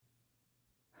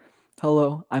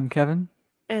Hello, I'm Kevin,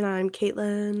 And I'm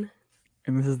Caitlin.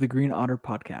 and this is the Green Otter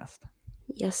Podcast.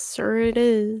 Yes, sir, it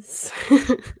is.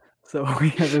 So, we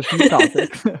have a few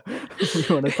topics we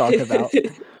want to talk about.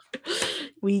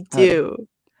 We Uh, do.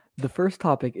 the first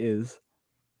topic is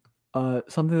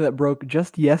something that broke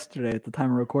just yesterday at the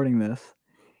time of recording this.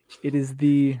 It is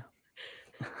the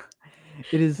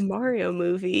it is Mario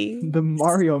movie. the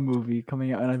Mario movie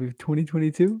coming out in I believe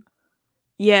 2022.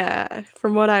 Yeah,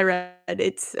 from what I read,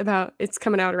 it's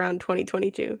coming out around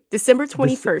 2022. December This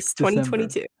 21st, December.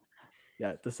 2022.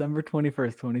 Yeah, December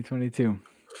 21st, 2022.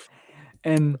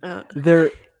 And Uh, their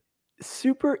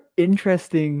super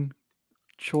interesting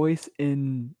choice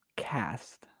in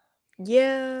cast.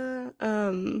 yeah,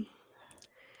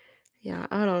 yeah,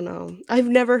 I don't know. I've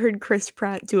never heard Chris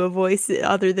Pratt do a voice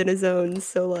other than his own,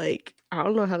 so like, I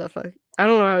don't know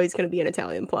how he's gonna be an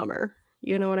Italian plumber.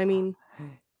 You know what I mean?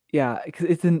 Yeah, because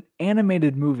it's an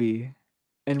animated movie,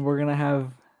 and we're gonna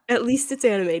have. At least it's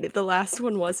animated. The last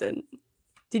one wasn't.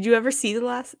 Did you ever see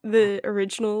the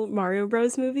original Mario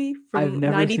Bros. Movie I've from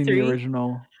never seen the '93?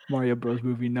 original Mario Bros.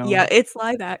 Movie. Yeah, No, it's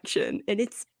live action and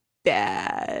it's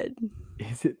bad.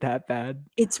 is it that bad?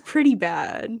 It's pretty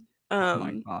bad. Oh my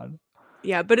Um, god.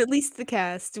 yeah, but at least the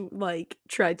cast like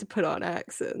tried to put on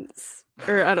accents.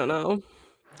 Or I don't know,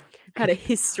 had a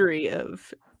history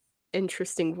of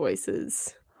interesting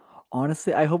voices.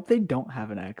 Honestly, I hope they don't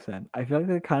have an accent. I feel like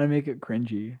they kind of make it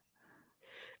cringy.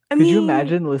 I Could you mean,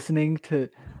 imagine listening to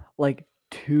like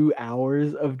 2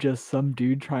 hours of just some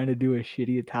dude trying to do a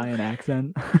shitty Italian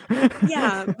accent?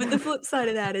 yeah, but the flip side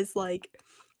of that is like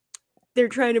they're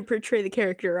trying to portray the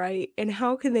character, right? And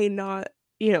how can they not,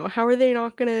 how are they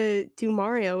not gonna do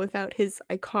Mario without his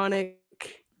iconic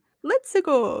 "Let's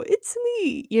go, it's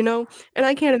me," you know? And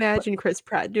I can't but imagine Chris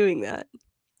Pratt doing that.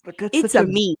 but that's It's such a a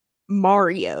me,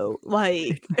 Mario,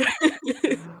 like,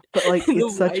 but like in the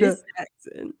it's such a whitest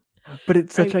accent. but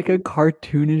it's I such like a mean,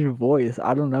 cartoonish voice.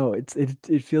 I don't know.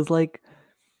 It feels like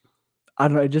I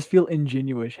don't know. I just feel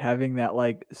ingenuous having that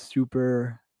like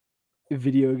super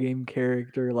video game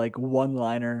character like one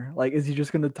liner. Like, is he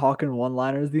just gonna talk in one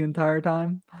liners the entire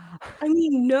time?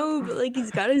 no, but, like,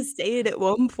 he's gotta say it at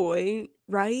one point,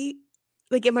 right?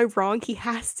 Like, am I wrong? He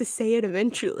has to say it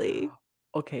eventually.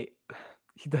 Okay,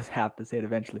 he does have to say it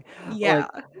eventually. Yeah.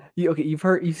 Like, you've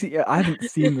heard, you see. I haven't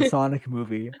seen the Sonic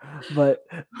movie, but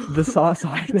the Sonic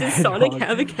the Does Sonic Hedgehog.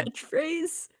 have a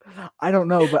catchphrase? I don't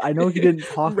know, but I know he didn't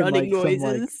talk in Running like some like.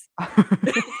 noises.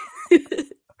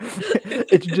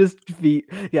 It's just feet.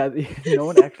 Yeah, no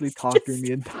one actually talked during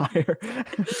the Just entire.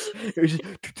 It was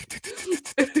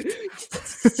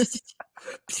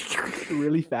just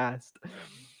really fast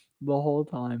the whole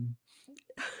time.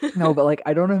 No, but like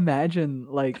I don't imagine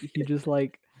like he just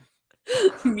like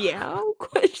meow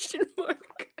question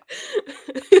mark.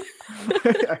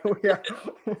 yeah.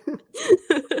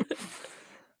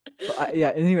 But yeah,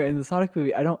 anyway, in the Sonic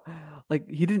movie, I don't like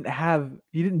he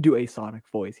didn't do a Sonic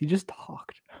voice. He just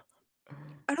talked.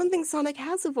 I don't think Sonic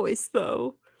has a voice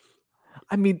though.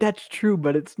 I mean, that's true,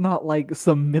 but it's not like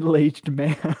some middle-aged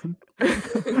man.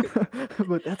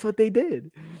 But that's what they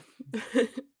did.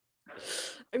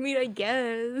 I mean, I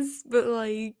guess, but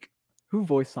like, Who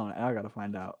voiced Sonic? I gotta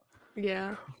find out.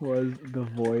 yeah. Was the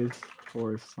voice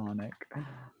for Sonic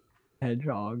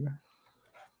Hedgehog?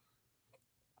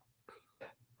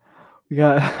 We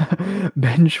got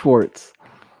Ben Schwartz.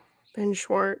 Ben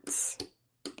Schwartz.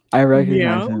 I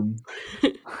recognize Meow. him.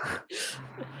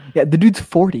 Yeah, the dude's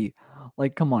 40.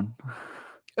 Like, come on.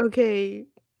 Okay,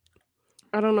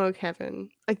 I don't know, Kevin.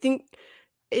 I think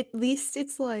at least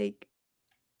it's like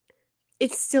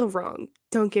it's still wrong.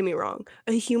 Don't get me wrong.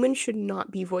 A human should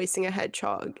not be voicing a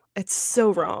hedgehog. It's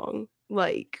so wrong.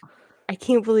 Like, I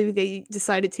can't believe they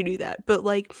decided to do that. But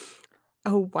like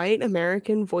a white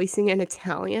American voicing an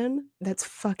Italian? That's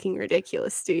fucking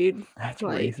ridiculous, dude. That's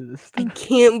Like, racist. I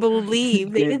can't You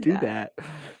believe they can't did do that. that.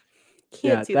 Can't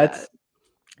Yeah, do that.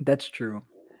 that's true.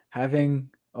 Having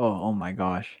oh my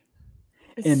gosh.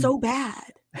 It's And so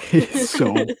bad. it's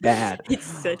so bad.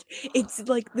 It's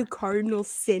like the cardinal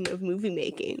sin of movie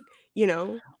making, you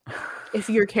know? If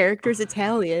your character's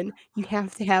Italian, you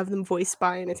have to have them voiced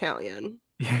by an Italian.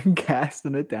 You can cast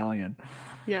an Italian.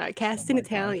 Yeah, Oh cast an my gosh.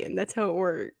 Italian. That's how it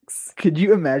works. Could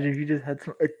you imagine if you just had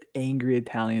some angry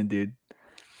Italian dude?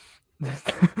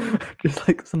 Just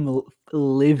like some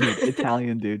livid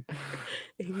Italian dude.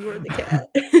 Ignore the cat.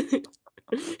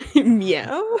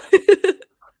 Meow.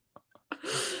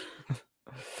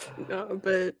 No,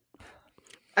 but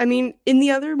I mean, in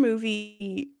the other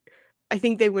movie, I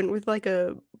think they went with like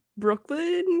a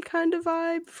Brooklyn kind of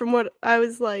vibe from what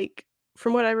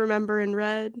I remember and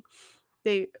read.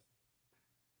 They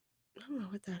I don't know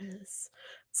what that is.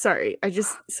 Sorry,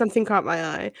 something caught my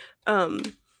eye. Um,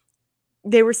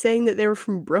 they were saying that they were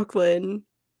from Brooklyn,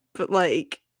 but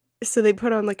like, so they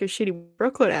put on like a shitty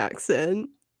Brooklyn accent,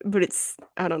 but it's,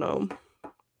 I don't know.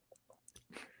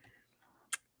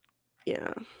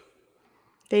 Yeah.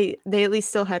 They at least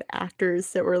still had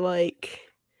actors that were like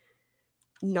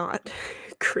not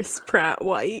Chris Pratt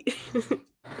white.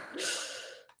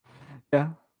 Yeah.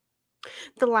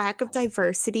 The lack of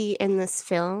diversity in this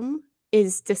film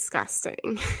is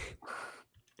disgusting.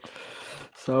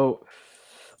 So,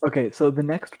 okay, so the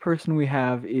next person we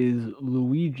have is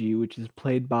Luigi, which is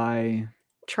played by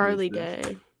Charlie this?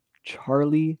 Day.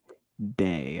 Charlie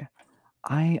Day.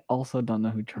 I also don't know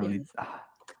who Charlie. Yes.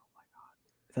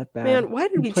 Is that bad? Man, why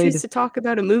did Who we played? choose to talk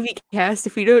about a movie cast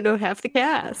if we don't know half the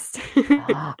cast?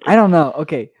 I don't know.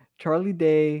 Okay, Charlie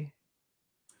Day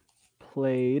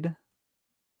played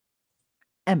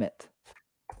Emmett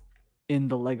in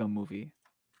the Lego Movie.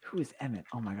 Who is Emmett?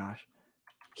 Oh my gosh.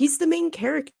 He's the main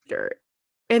character,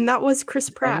 and that was Chris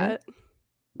Emmett? Pratt.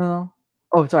 No.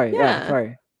 Oh, sorry. Yeah, Yeah,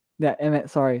 sorry. Yeah, Emmett.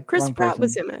 Sorry, Chris wrong Pratt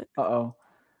was person. Emmett. Uh-oh.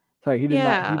 Sorry, he did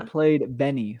not. He Yeah, played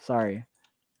Benny. Sorry.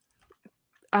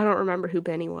 I don't remember who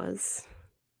Benny was.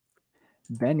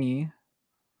 Benny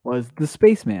was the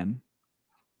spaceman.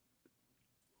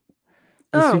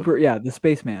 Oh, The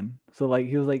spaceman. So like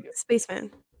he was like,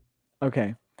 Spaceman.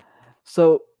 okay.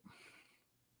 So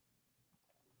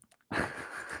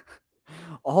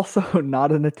also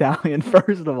not an Italian,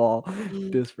 first of all.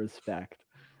 Disrespect.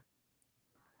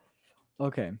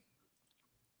 Okay.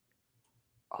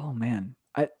 Oh man.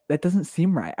 That doesn't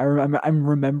seem right. I'm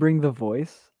remembering the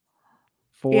voice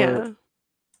for Yeah,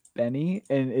 Benny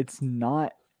and it's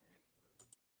not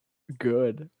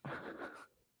good.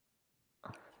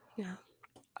 yeah.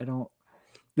 I don't.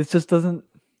 This just doesn't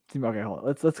seem okay. Hold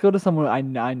on. Let's go to someone I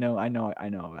know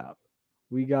about.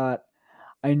 We got.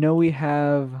 I know we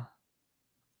have.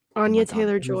 Oh Anya my god, who's the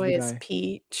Taylor-Joy as guy?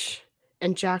 Peach,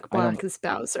 and Jack I don't know. Black as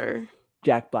Bowser.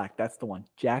 Jack Black. That's the one.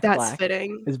 Jack That's Black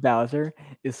fitting. as Bowser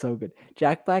is so good.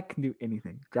 Jack Black can do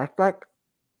anything. Jack Black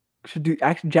should do.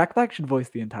 Actually, Jack Black should voice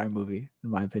the entire movie, in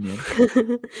my opinion.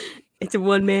 It's a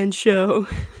one-man show.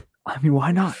 I mean,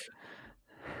 why not?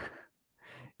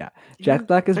 Yeah, Jack Yeah,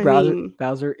 Black as I Bowser. mean,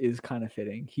 Bowser is kind of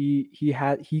fitting.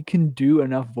 He can do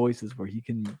enough voices where he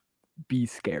can be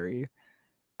scary.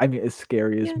 I mean, as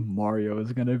scary as yeah. Mario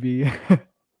is gonna be.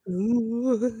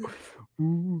 Ooh,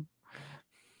 Ooh.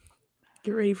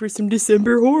 get ready for some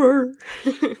December horror.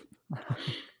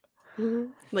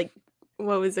 Like,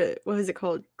 what was it? What was it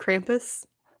called? Krampus?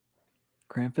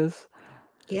 Krampus?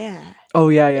 Yeah. Oh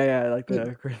yeah, like Like, the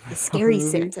the Christmas horror scary movie.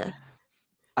 Santa.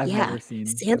 I've Yeah, never seen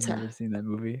Santa. that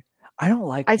movie. I don't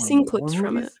like I've seen horror clips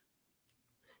from it. movies.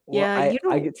 Or Yeah,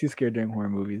 I get too scared during horror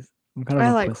movies. I'm kind of I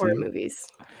a like horror pussy. movies.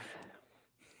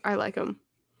 I like them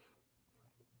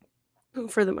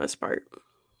for the most part.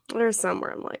 There's some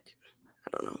where I'm like,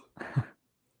 I don't know.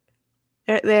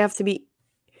 They have to be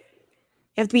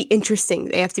interesting.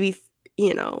 They have to be,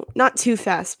 not too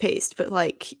fast paced, but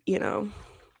like, Yeah.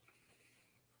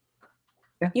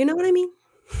 you know what I mean?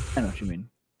 I know what you mean.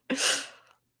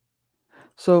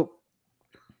 So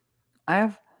I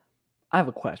have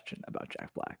a question about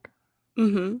Jack Black.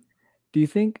 Mm-hmm. Do you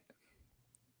think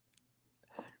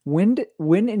when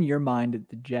in your mind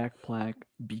did Jack Black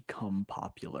become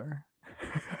popular?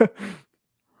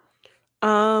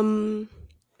 Kung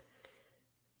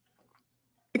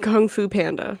Fu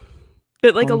Panda.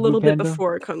 But like a Kung Fu little bit Panda?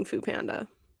 before Kung Fu Panda.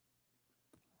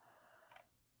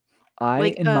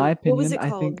 Like, In my what was opinion, it I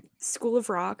called? think School of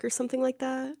Rock or something like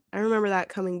that? I remember that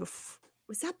coming before.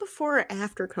 Was that before or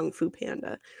after Kung Fu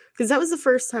Panda? Because that was the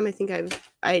first time I think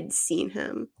I'd seen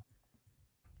him.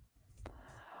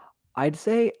 I'd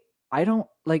say I don't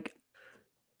like.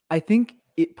 I think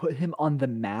it put him on the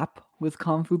map with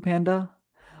Kung Fu Panda,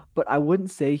 but I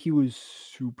wouldn't say he was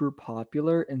super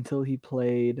popular until he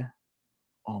played.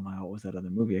 Oh my, what was that other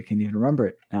movie? I can't even remember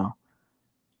it now.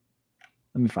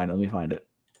 Let me find it.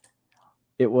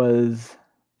 It was.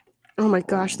 Oh my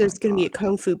gosh, Oh my there's gonna be a god.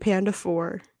 Kung Fu Panda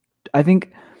 4. I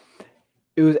think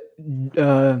it was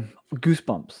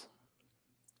Goosebumps.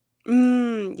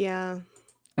 Yeah.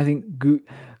 I think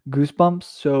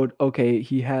Goosebumps showed okay,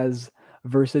 he has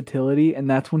versatility, and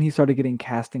that's when he started getting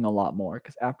casting a lot more.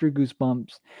 Because after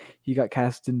Goosebumps, he got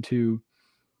cast into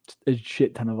a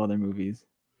shit ton of other movies.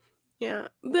 Yeah.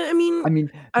 But I mean,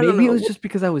 I don't Maybe it know. was just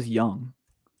because I was young.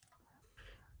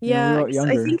 You know, we Yeah, were 'cause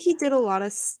I younger. think he did a lot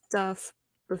of stuff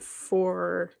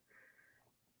before,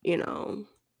 you know.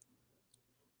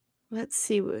 Let's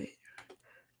see what.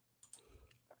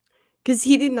 Because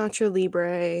he did Nacho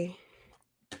Libre,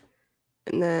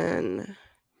 and then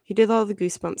He did all the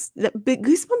Goosebumps. But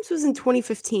Goosebumps was in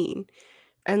 2015,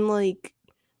 and like,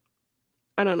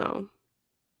 I don't know.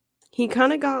 He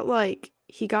kind of got like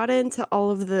he got into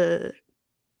all of the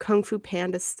Kung Fu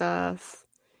Panda stuff.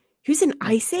 He was in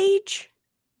Ice Age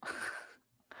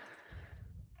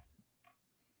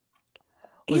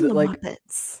Was and it the like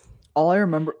Muppets. all I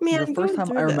remember? The Man, first going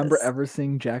time I through remember this. ever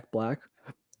seeing Jack Black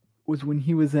was when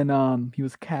he was he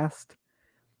was cast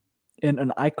in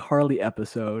an iCarly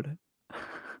episode.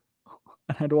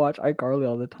 I had to watch iCarly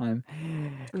all the time,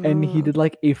 and he Oh, did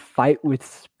like a fight with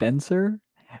Spencer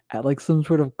at like some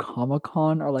sort of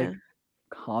Comic-Con or yeah. like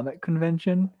comic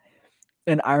convention.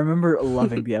 And I remember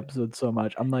loving the episode so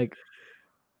much. I'm like,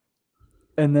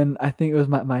 and then I think it was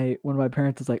my one of my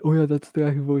parents was like, "Oh yeah, that's the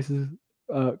guy who voices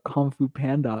Kung Fu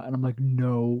Panda," and I'm like,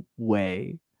 "No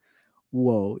way,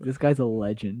 whoa, this guy's a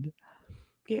legend."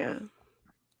 Yeah.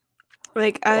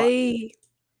 Like Well,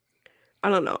 I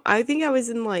don't know. I think I was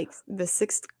in like the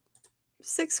sixth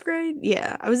grade.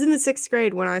 Yeah, I was in the sixth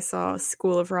grade when I saw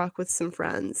School of Rock with some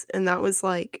friends, and that was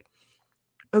like,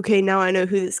 okay, now I know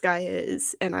who this guy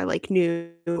is, and I like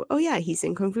knew, oh yeah, he's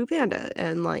in Kung Fu Panda,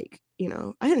 and like,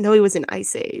 I didn't know he was in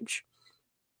Ice Age.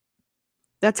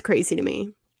 That's crazy to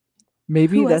me.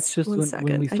 maybe Who that's was? just One when second,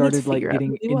 we I need to started like figure out who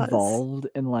getting he was. involved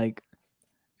in like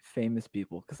famous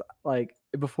people, because like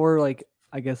before like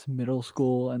I guess middle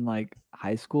school and like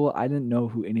high school, I didn't know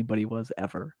who anybody was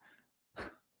ever.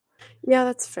 Yeah,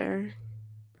 that's fair.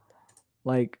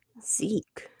 Like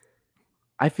Zeke.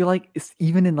 I feel like it's,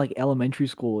 even in like elementary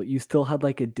school, you still had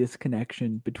like a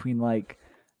disconnection between like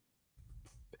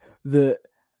the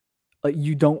like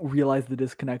you don't realize the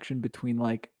disconnection between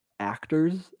like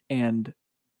actors and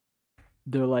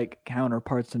their like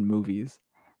counterparts in movies.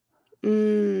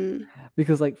 Mm,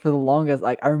 Because like for the longest,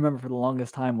 like I remember for the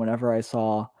longest time, whenever I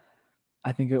saw,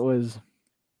 I think it was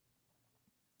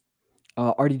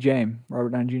RDJ, Robert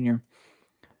Downey Jr.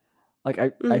 Like I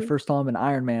mhm. first saw him in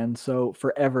Iron Man, so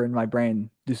forever in my brain,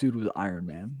 this dude was Iron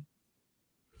Man,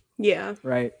 Yeah.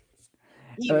 right?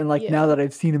 You And like now yeah. that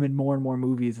I've seen him in more and more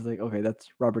movies, it's like okay, that's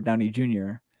Robert Downey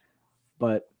Jr.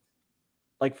 But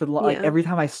like for the like Yeah. every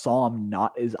time I saw him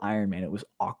not as Iron Man, it was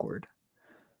awkward.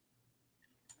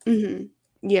 Mhm.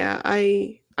 Yeah,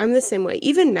 I'm the same way.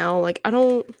 Even now, like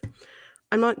I'm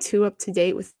not too up to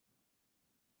date with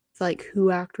like who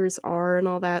actors are and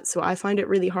all that, so I find it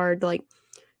really hard. Like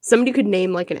somebody could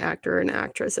name like an actor or an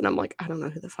actress, and I'm like, I don't know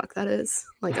who the fuck that is.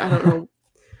 Like I don't know.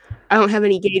 I don't have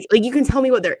any gauge. Like you can tell me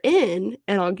what they're in,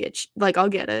 and I'll get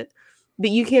it.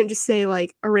 But you can't just say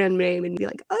like a random name and be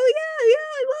like, oh yeah,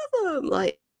 yeah, I love them.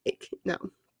 Like no,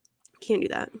 can't do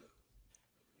that.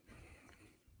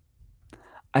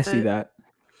 I see But that.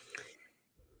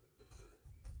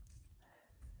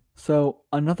 So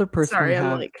another person we sorry, I'm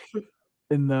have like,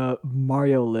 in the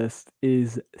Mario list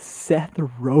is Seth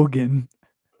Rogen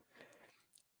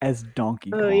as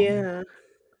Donkey oh Kong. yeah,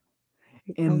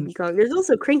 In Donkey Kong. There's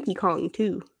also Cranky Kong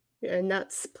too, and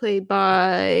that's played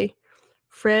by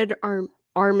Fred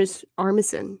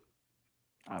Armisen.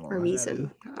 I don't know who that is.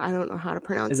 Armisen. I don't know how to Is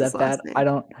pronounce his that last that? name. I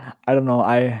don't know.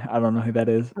 I don't know who that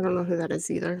is. I don't know who that is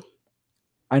either.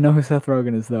 I know who Seth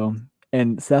Rogen is though.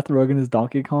 And Seth Rogen is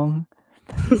Donkey Kong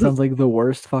sounds like the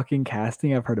worst fucking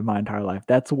casting I've heard in my entire life.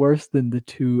 That's worse than the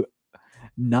two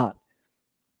not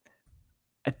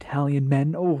Italian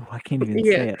men. Oh, I can't even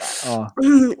Yeah. say it. Oh,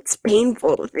 It's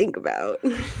painful to think about.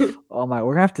 oh my,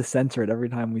 we're gonna have to censor it every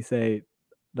time we say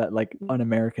that like an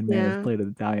American man is Yeah. played an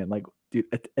Italian. Like, dude,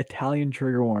 Italian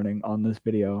trigger warning on this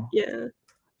video. Yeah.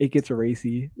 It gets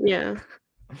racy. Yeah.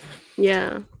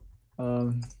 Yeah.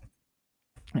 Um,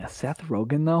 yeah, Seth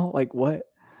Rogen though, like what?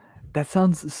 That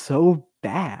sounds so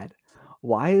bad.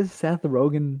 Why is Seth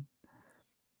Rogen?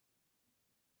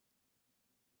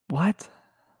 What?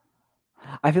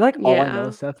 I feel like all I know Yeah.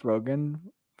 Seth Rogen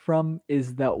from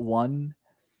is that one.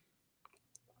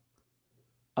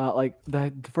 Like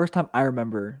the first time I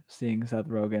remember seeing Seth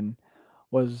Rogen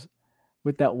was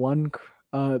with that one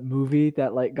movie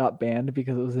that like got banned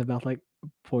because it was about like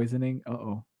poisoning.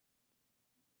 Uh-oh.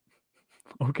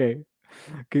 Okay.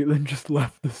 Caitlin just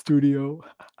left the studio.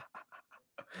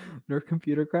 Their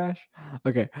computer crash.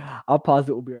 Okay. I'll pause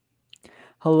it. We'll be right.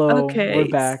 Hello, we're Okay.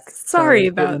 back. Sorry Sorry,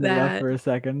 about Caitlin had left that. for a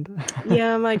second.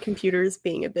 Yeah, my computer's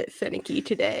being a bit finicky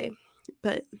today.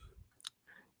 But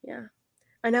yeah.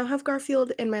 I now have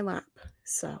Garfield in my lap.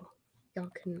 So y'all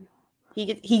can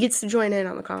he gets to join in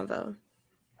on the convo.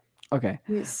 Okay.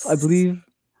 So I He's believe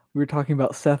we were talking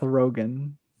about Seth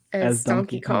Rogen as as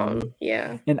Donkey Donkey Kong. Kong.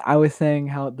 Yeah. And I was saying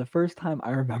how the first time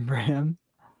I remember him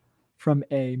from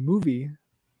a movie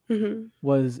Mhm.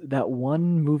 was that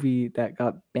one movie that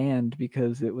got banned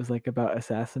because it was like about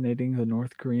assassinating the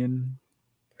North Korean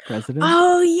president.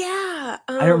 Oh, yeah,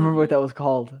 I don't remember what that was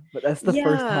called, but that's the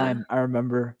first yeah, time I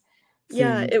remember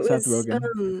yeah, seeing it Seth was,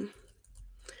 Rogen.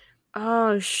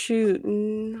 oh, shoot,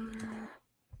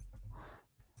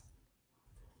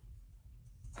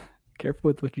 Careful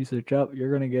with what you search up,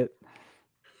 you're gonna get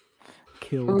I'm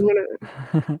killed.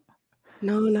 gonna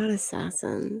no, not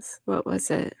Assassins. What was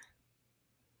it?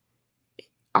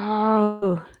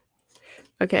 Oh,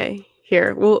 okay,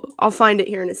 here, well, I'll find it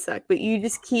here in a sec, but you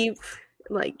just keep,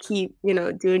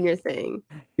 doing your thing.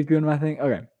 Keep doing my thing.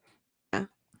 Okay. Yeah.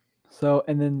 So,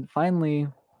 and then finally,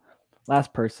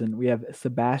 last person, we have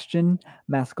Sebastian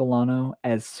Mascolano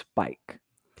as Spike.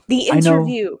 The I know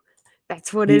Interview.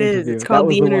 That's what it the is, it's interview. That called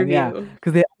was The the one, yeah,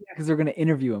 Interview. because they're gonna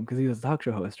interview him because he was a talk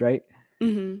show host, right?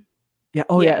 Mhm. Yeah.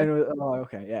 Oh yeah. Yeah. Oh,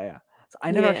 okay. Yeah, yeah. So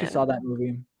I never actually Yeah. saw that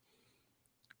movie.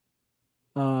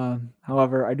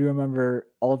 However, I do remember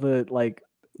all the like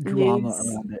drama News.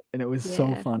 around it, and it was so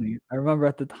Yeah. funny. I remember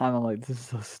at the time, I'm like, this is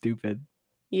so stupid.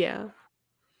 Yeah.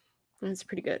 That's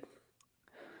pretty good.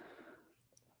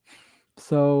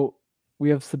 So we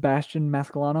have Sebastian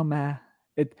Mascolano.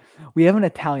 It. We have an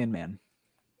Italian man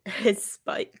It's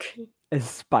Spike, as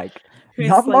Spike, who's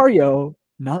not like Mario,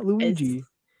 not as Luigi,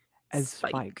 as Spike.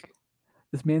 Spike.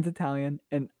 This man's Italian,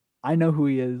 and I know who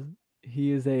he is.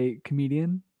 He is a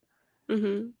comedian,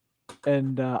 Mhm.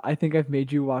 and I think I've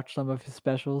made you watch some of his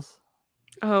specials.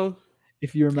 Oh.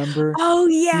 If you remember, Oh,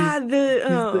 he's yeah,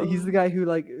 he's the guy who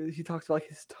like he talks about like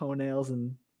his toenails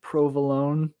and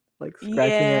provolone, like scratching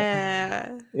it.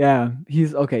 yeah. Yeah,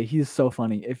 he's okay. He's so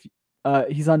funny. If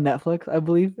he's on Netflix, I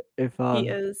believe. If He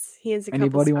is. He has a couple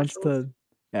anybody wants specials. to,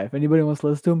 yeah, if anybody wants to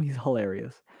listen to him, he's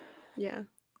hilarious. Yeah.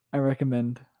 I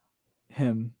recommend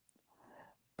him.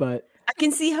 But I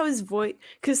can see how his voice,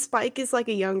 because Spike is like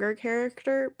a younger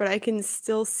character, but I can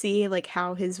still see like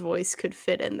how his voice could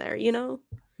fit in there, you know?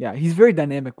 yeah, he's very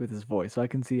dynamic with his voice, so I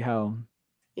can see how.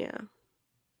 Yeah.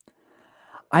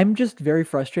 I'm just very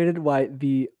frustrated why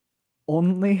the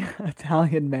only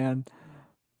Italian man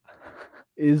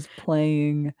is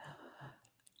playing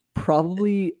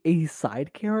probably a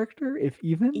side character, if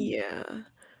even. Yeah.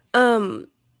 Um,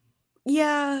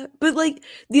 yeah, but like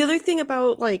the other thing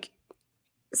about like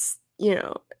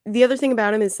the other thing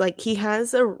about him is like he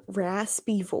has a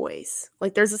raspy voice.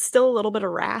 Like there's still a little bit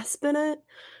of rasp in it,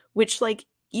 which like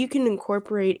you can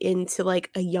incorporate into like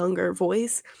a younger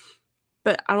voice,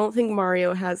 but I don't think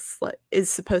Mario has like is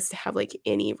supposed to have like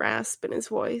any rasp in his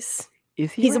voice.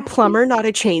 Is he He's a raspy? plumber, not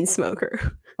a chain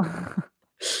smoker.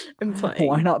 I'm Why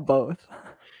playing. not both?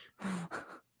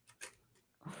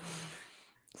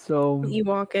 So You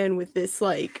walk in with this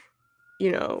like,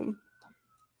 you know,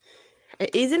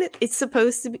 isn't it? It's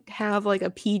supposed to have like a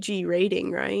PG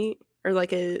rating, right? Or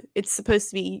like it's supposed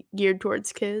to be geared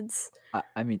towards kids.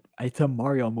 I mean, it's a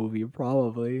Mario movie,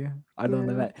 probably. I don't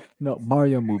know Yeah. that. No,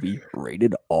 Mario movie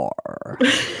rated R.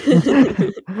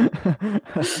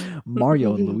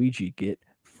 Mario and Luigi get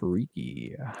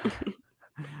freaky.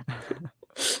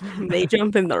 They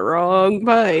jump in the wrong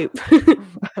pipe.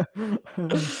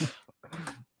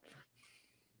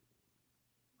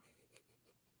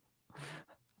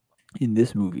 In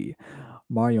this movie,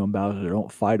 Mario and Bowser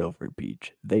don't fight over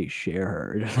Peach; they share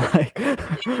her.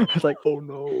 It's like, oh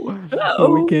no, no,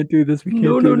 we Oh can't do this. We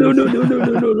no can't no do no this. no no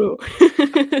no no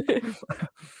no no.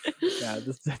 Yeah,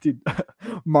 this dude,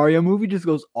 Mario movie just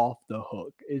goes off the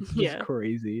hook. It's just Yeah,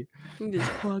 crazy. just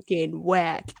fucking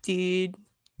whack, dude.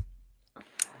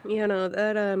 You know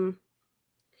that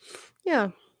yeah,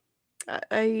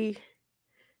 I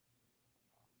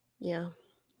yeah,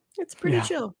 it's pretty Yeah.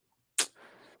 chill.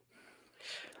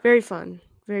 Very fun,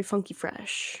 very funky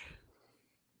fresh.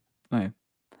 Okay.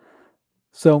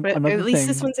 So But another at least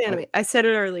this thing, one's animated. I said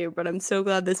it earlier, but I'm so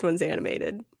glad this one's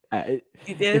animated. I,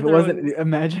 The if it other wasn't, ones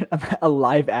imagine a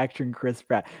live action Chris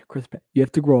Pratt. Chris Pratt, you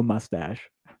have to grow a mustache.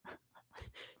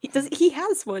 he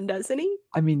has one, doesn't he?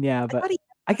 I mean, yeah, I but thought he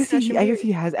I had a guess mustache he, and I guess beard.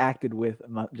 he has acted with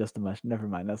just a mustache. Never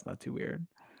mind, that's not too weird.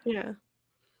 Yeah.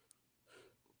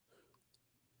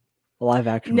 A live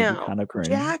action would be Now, kind of cringe.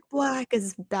 Jack Black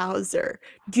as Bowser.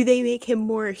 Do they make him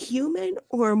more human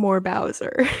or more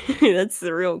Bowser? That's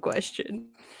the real question.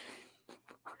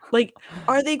 Like,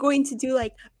 are they going to do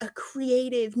like a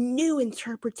creative new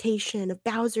interpretation of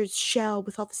Bowser's shell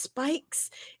with all the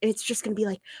spikes? And it's just gonna be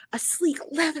like a sleek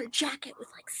leather jacket with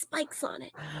like spikes on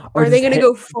it. Or Or are they just gonna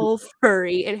go full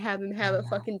furry and have him have a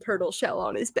fucking turtle shell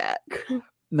on his back?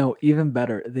 No, even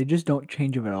better. They just don't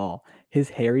change him at all. His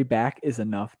hairy back is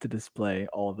enough to display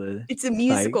all the It's a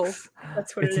musical. spikes.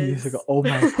 That's what it It's a musical. is. Oh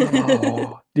my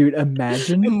god. Dude, A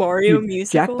imagine. Mario Dude,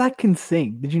 Jack musical? Black can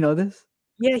sing. Did you know this?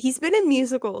 Yeah, he's been in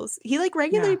musicals. He, like,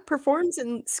 regularly Yeah. performs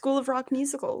in School of Rock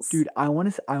musicals. Dude, I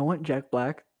want Jack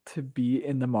Black to be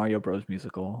in the Mario Bros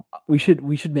musical. We should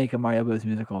make a Mario Bros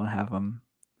musical and have him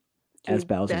as Dude,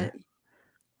 Bowser. bet.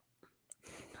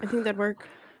 I think that'd work.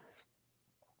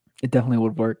 It definitely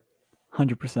would work.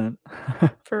 100%.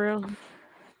 For real.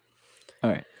 All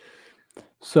right.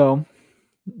 So,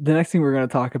 the next thing we're going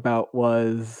to talk about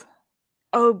was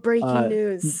Oh, breaking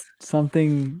news.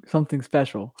 something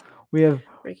special. We have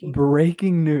Breaking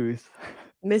breaking news.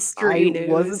 mystery I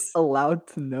wasn't news. allowed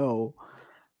to know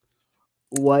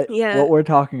what Yeah. we're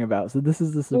talking about. So this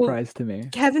is the Well, surprise to me.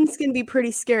 Kevin's gonna be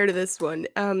pretty scared of this one.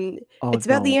 Oh, It's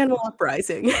about the don't. animal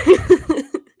uprising.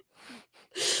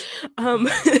 um,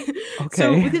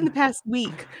 so Okay. within the past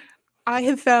week, I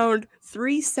have found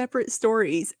 3 separate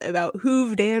stories about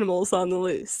hooved animals on the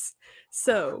loose.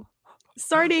 So,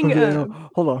 starting, Hooved animal.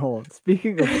 Hold on.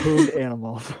 Speaking of hooved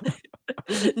animals.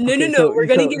 No, Okay, we're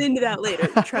gonna get into that later,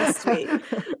 trust me.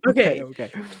 Okay, Okay.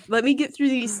 let me get through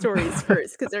these stories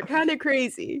first, because they're kinda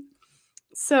crazy.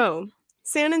 So,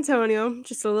 San Antonio,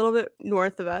 just a little bit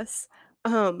north of us,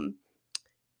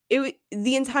 the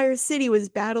entire city was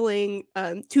battling,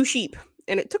 2 sheep,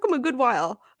 and it took them a good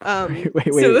while. Wait.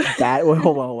 So Wait,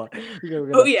 hold on. We Oh,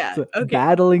 gotta, yeah, so okay.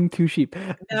 battling two sheep.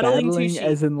 Battling 2 Battling sheep,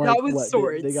 as in like not with what? They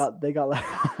swords. got like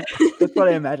that's what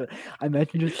I imagine. I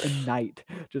imagine just a knight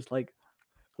just like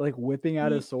whipping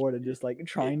out a Ye sword and just like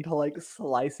trying to like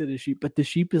slice at a sheep, but the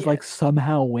sheep is Yeah. like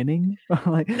somehow winning.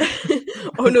 Like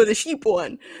Oh, no, the sheep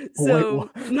won. wait,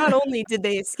 So, not only did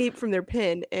they escape from their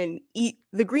pen and eat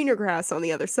the greener grass on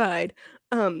the other side,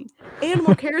 um,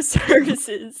 animal care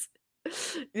services,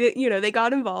 they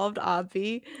got involved,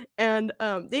 obvi, and,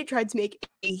 they tried to make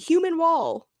a human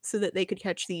wall so that they could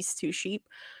catch these 2 sheep.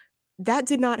 That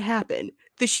did not happen.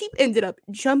 The sheep ended up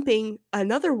jumping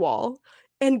another wall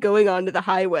and going onto the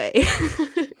highway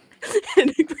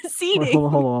and wait, proceeding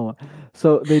hold on.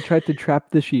 So they tried to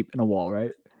trap the sheep in a wall,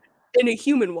 right? in a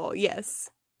human wall, yes.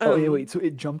 Oh, wait. So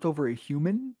it jumped over a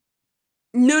human?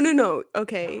 No.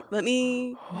 Okay,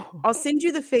 I'll send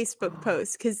you the Facebook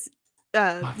post, 'cause,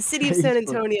 A the city of San Facebook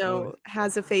Antonio post.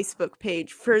 has a Facebook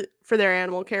page for their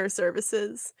animal care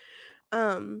services.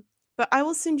 Um, but I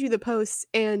will send you the post,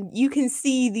 and you can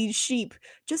see these sheep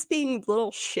just being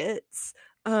little shits.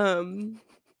 Um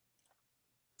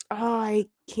Oh, I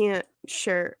can't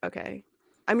share. Okay.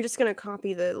 I'm just gonna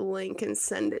copy the link and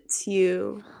send it to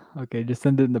you. Okay, just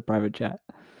send it in the private chat.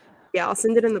 Yeah, I'll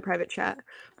send it in the private chat.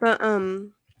 But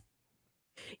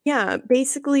yeah,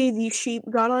 basically these sheep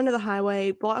got onto the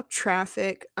highway, blocked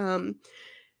traffic.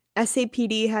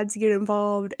 SAPD had to get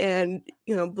involved and,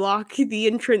 block the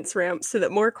entrance ramp so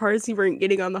that more cars weren't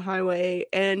getting on the highway.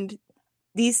 And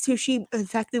these 2 sheep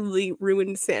effectively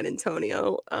ruined San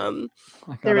Antonio. I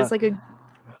There was gotta like a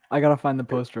I gotta find the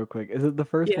post real quick. Is it the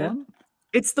first yeah. one?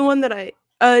 It's the one that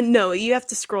no, you have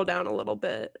to scroll down a little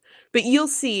bit, but you'll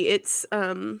see it's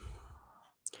from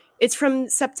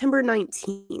September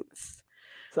 19th.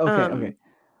 So, okay. Um,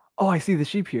 Oh, I see the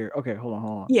sheep here. Okay, hold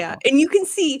on. yeah, and you can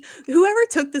see whoever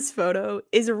took this photo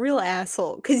is a real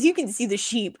asshole, because you can see the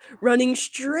sheep running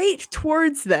straight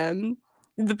towards them,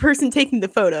 the person taking the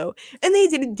photo, and they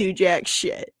didn't do jack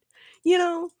shit.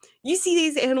 You see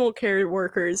these animal care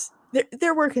workers,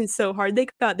 they're working so hard, they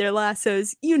got their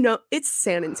lassos, it's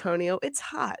San Antonio, it's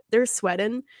hot, they're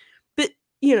sweating, but,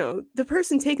 the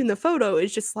person taking the photo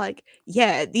is just like,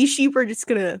 "Yeah, these sheep are just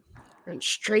gonna run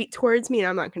straight towards me, and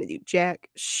I'm not gonna do jack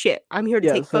shit. I'm here to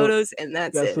Yeah, take photos, and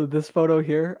that's so it." this photo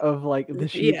here of like the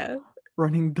sheep Yeah.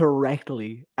 running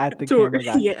directly at the Tor camera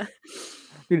guy. Yeah.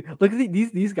 Dude, look at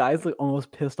these guys look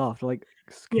almost pissed off. They're like,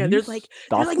 "Can Yeah, you they're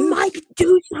stop like, this?" "Mike,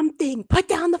 do something. Put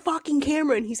down the fucking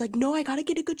camera." And he's like, "No, I gotta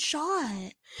get a good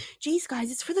shot. Jeez,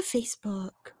 guys, it's for the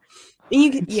Facebook." And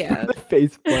you can It's for yeah. the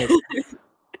Facebook.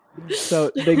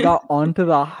 So they got onto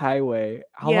the highway.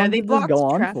 How Yeah, long they did this go blocked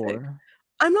on traffic. for?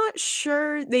 I'm not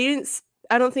sure, they didn't s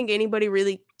I don't think anybody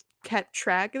really kept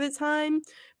track of the time,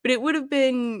 but it would've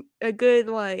been a good,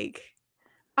 like,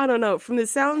 I don't know, from the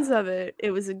sounds of it,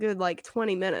 it was a good, like,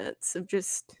 20 minutes of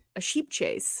just a sheep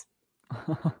chase.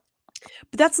 But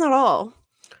that's not all.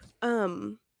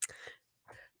 Um,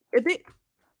 a bit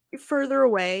further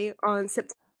away on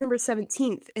September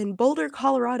 17th in Boulder,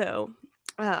 Colorado,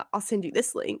 I'll send you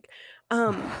this link.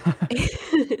 Um,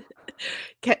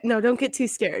 no, don't get too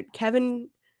scared. Kevin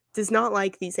does not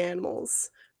like these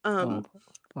animals. Oh, Um,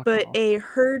 fuck but off. a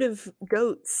herd of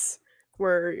goats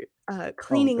were Oh,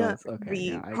 cleaning up goats. Okay,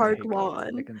 yeah, the I park hate goats. I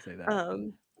lawn. can say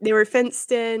that. They were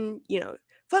fenced in.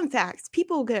 Fun facts: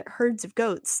 people get herds of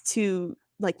goats to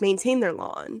like maintain their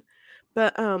lawn,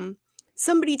 but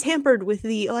somebody tampered with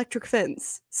the electric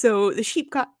fence, so the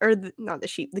sheep got, or not the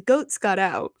sheep, the goats got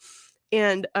out,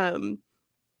 and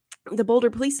the Boulder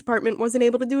Police Department wasn't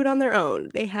able to do it on their own.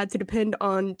 They had to depend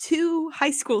on two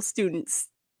high school students,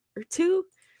 or two,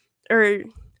 or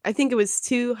I think it was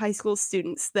two high school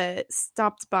students that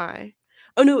stopped by.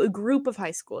 Oh no, a group of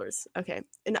high schoolers. Okay.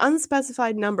 An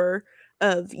unspecified number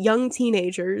of young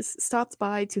teenagers stopped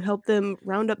by to help them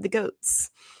round up the goats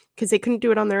because they couldn't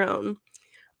do it on their own.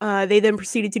 They then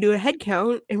proceeded to do a head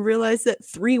count and realized that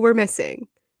three were missing.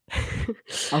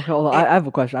 Okay, hold on. And- I have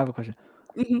a question. I have a question.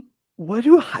 Mhm. What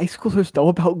do high schoolers know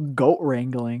about goat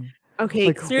wrangling? Okay,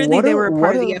 Like, clearly they were a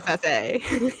part of the FFA.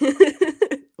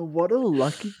 what a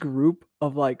lucky group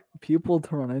of like people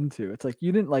to run into. It's like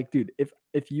you didn't like, dude.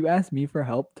 If you asked me for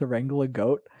help to wrangle a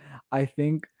goat, I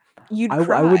think You'd I would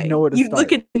cry. know where to You'd look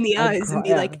start. it in the I'd eyes and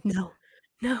cry. be like, "No,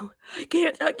 no, I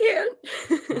can't."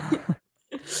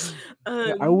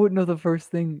 Yeah, I Um, wouldn't know the first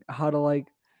thing how to like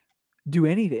do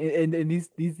anything. And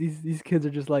these kids are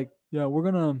just like, yeah, we're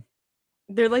gonna.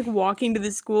 they're, like, walking to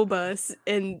the school bus,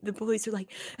 and the police are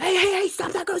like, "Hey, hey, hey,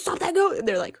 stop that goat," and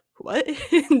they're like, "What?"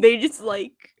 And they just,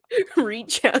 like,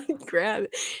 reach out and grab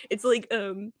it. It's like,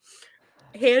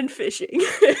 hand fishing,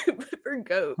 but for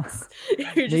goats.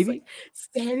 You're just, like, Maybe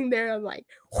standing there, I'm like,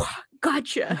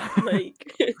 "Gotcha,"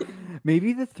 like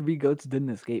maybe the three goats didn't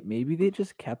escape. Maybe they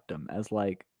just kept them as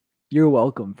like, you're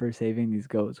welcome for saving these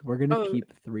goats. We're gonna oh, keep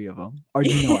three of them. Or do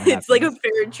you know what it's like a happens?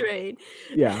 fair trade.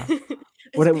 Yeah.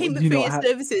 As Do payment you for know your what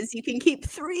services, you can keep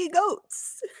 3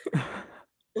 goats.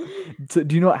 So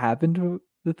do you know what happened to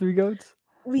the three goats?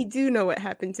 We do know what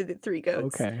happened to the 3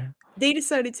 goats. Okay. They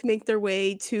decided to make their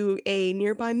way to a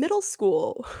nearby middle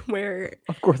school where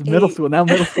Of course, middle a school. Now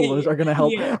middle schoolers are gonna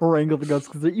help yeah, wrangle the goats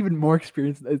because they're even more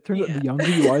experienced. It turns out yeah. the younger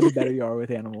you are, the better you are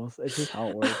with animals. It's just how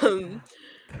it works. Um,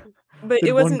 but it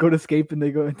Did one wasn't goat escape and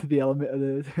they go into the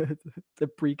element the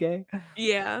pre-K?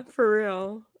 yeah, for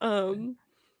real.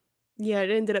 Yeah,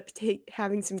 it ended up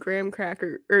having some graham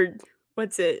cracker or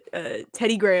what's it?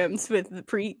 Teddy Grahams with the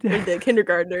pre or the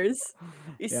kindergartners.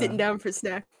 You're Yeah. sitting down for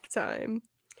snack time.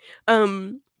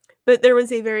 Um, but there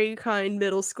was a very kind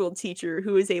middle school teacher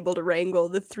who was able to wrangle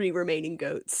the 3 remaining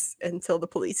goats until the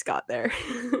police got there.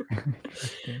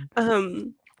 Interesting.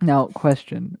 Um, Now,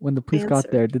 question: when the police got answer.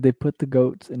 there, did they put the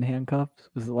goats in handcuffs?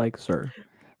 Was it like, "Sir,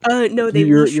 No, they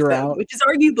leashed you're them, out"? which is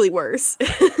arguably worse.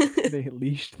 They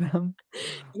leashed them.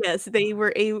 Yes, they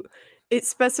were a it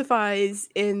specifies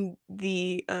in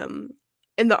the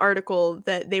article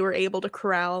that they were able to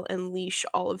corral and leash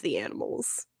all of the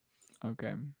animals.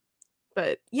 Okay.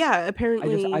 But yeah, I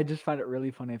apparently just find it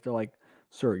really funny if they're like,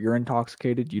 "Sir, you're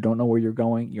intoxicated. You don't know where you're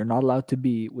going. You're not allowed to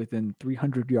be within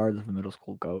 300 yards of a middle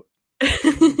school goat."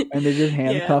 And they just Yeah,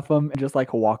 handcuff them and just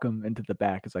like walk them into the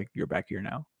back. It's like, "You're back here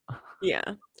now." yeah.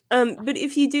 But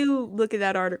if you do look at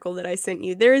that article that I sent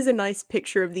you, there is a nice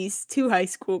picture of these 2 high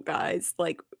school guys,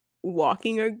 like,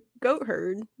 walking a goat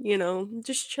herd,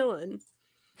 just chilling.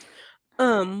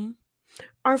 Um,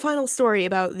 our final story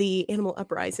about the animal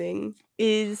uprising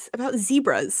is about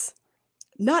zebras.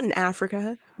 Not in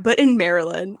Africa, but in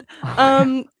Maryland. Okay.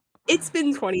 Um, it's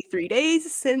been 23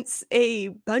 days since a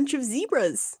bunch of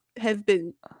zebras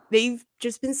they've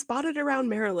just been spotted around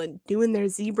Maryland doing their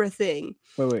zebra thing,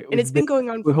 Wait. and it's Was they been going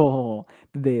on wait, hold.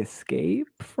 Did they escape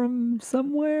from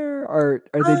somewhere, or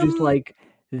are they just um, like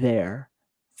there?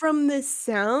 from the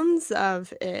sounds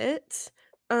of it,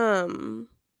 um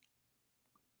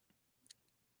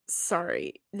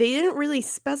sorry, they didn't really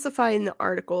specify in the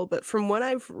article, but from what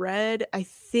I've read, I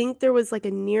think there was, like,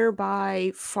 a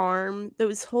nearby farm that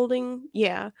was holding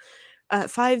yeah.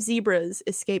 5 zebras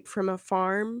escaped from a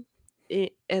farm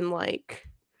like,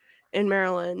 in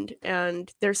Maryland,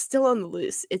 and they're still on the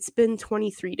loose. It's been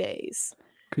 23 days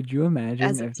Could you imagine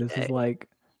as of if this is today. like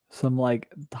some like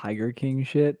Tiger King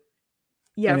shit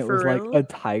Yeah, and it for was like real? a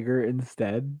tiger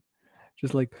instead?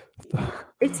 Just like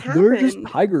It's there are just happened.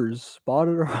 tigers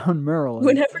spotted around Maryland.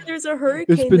 Whenever there's a It's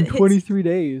hurricane been that hits 23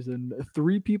 days and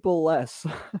 3 people less.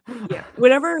 yeah,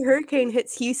 whenever a hurricane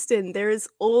hits Houston, there's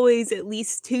always at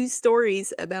least 2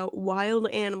 stories about wild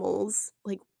animals,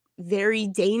 like, very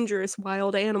dangerous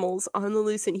wild animals on the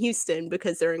loose in Houston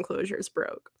because their enclosures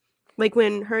broke. Like,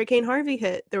 when Hurricane Harvey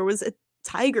hit, there was a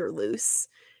tiger loose,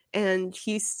 and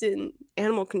Houston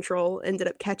Animal Control ended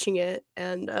up catching it,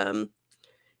 and,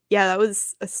 yeah, that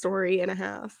was a story and a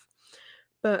half.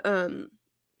 But,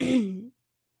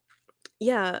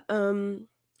 yeah,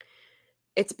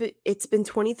 It's been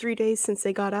 23 days since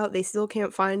they got out. They still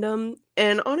can't find them,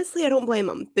 and honestly, I don't blame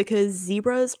them because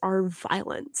zebras are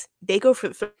violent. They go for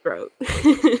the throat.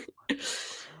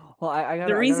 Well, I The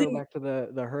gotta go reason back to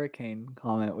the hurricane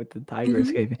comment with the tiger Mhm.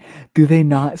 escaping. Do they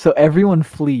not? So everyone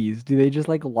flees. Do they just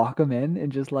like lock them in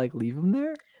and just like leave them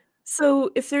there?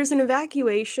 So, if there's an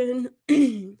evacuation,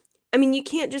 I mean, you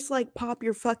can't just, like, pop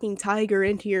your fucking tiger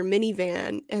into your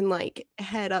minivan and, like,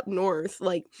 head up north,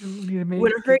 like, You need to when make a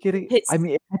to hurricane get it. I hits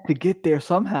mean, it had to get there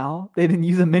somehow. They didn't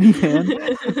use a minivan.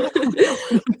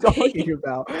 What are you talking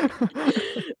about?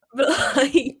 but,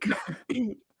 like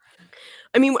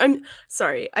I mean, I'm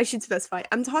sorry, I should specify.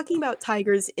 I'm talking about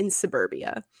tigers in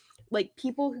suburbia, like,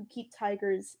 people who keep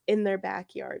tigers in their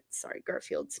backyard. Sorry,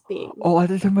 Garfield's being Oh, I thought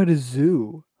you were talking about a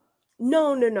zoo.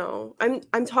 No, no, no.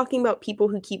 I'm talking about people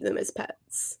who keep them as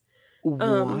pets.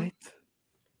 Um, What?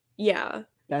 yeah.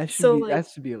 That should So, be like that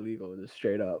should be illegal, just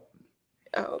straight up.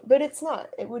 Oh, but it's not.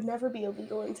 It would never be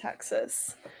illegal in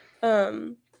Texas.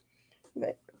 Um,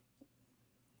 but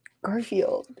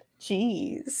Garfield,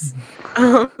 jeez.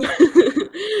 Um,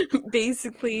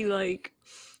 basically, like,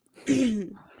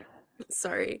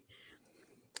 sorry.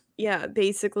 Yeah,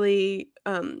 basically,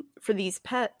 for these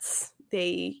pets,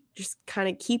 they just kind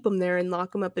of keep them there and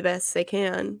lock them up the best they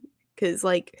can. Cause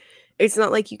like, it's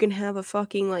not like you can have a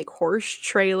fucking like horse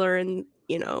trailer and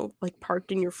like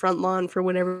parked in your front lawn for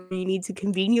whenever you need to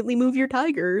conveniently move your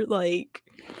tiger. Like,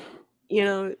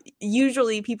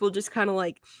 usually people just kind of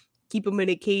like keep them in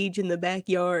a cage in the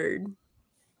backyard.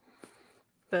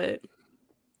 But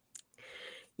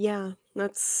yeah,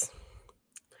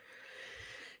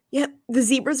 the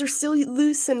zebras are still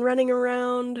loose and running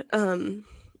around.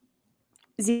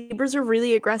 Zebras are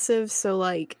really aggressive, so,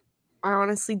 like, I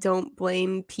honestly don't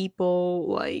blame people,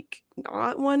 like,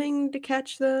 not wanting to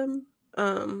catch them,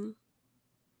 Do,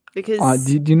 because,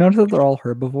 do you notice that they're all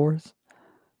herbivores?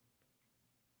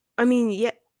 I mean,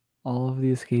 yeah. All of the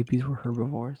escapees were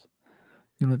herbivores.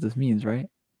 You know what this means, right?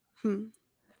 Hmm.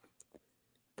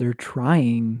 They're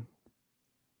trying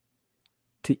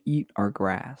to eat our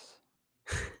grass.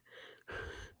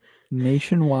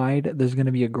 Nationwide, there's going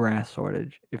to be a grass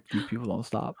shortage if these people don't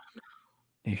stop.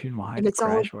 And Nationwide it's all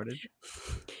grass shortage.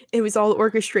 it was all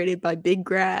orchestrated by Big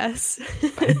Grass.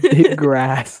 By big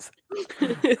grass.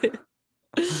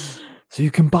 So you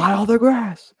can buy all the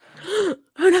grass. Oh,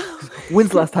 no. When's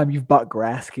the last time you've bought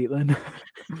grass, Caitlin?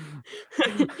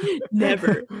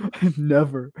 Never.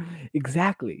 Never.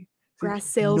 Exactly. See, Grass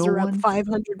sales are up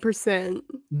 500%.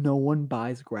 no one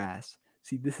buys grass.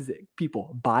 See, this is it.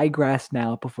 People buy grass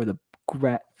now before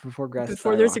grass Before there's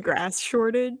a skyrockets. grass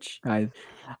shortage. Guys,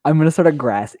 I'm gonna start a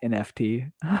grass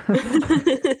NFT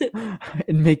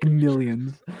and make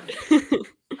millions.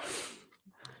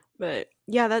 But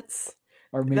yeah,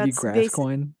 Or maybe that's grass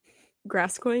coin.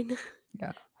 Grass coin.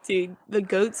 Yeah. Dude, the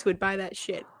goats would buy that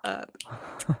shit up.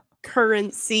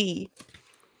 Currency.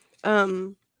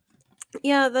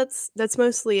 Yeah, that's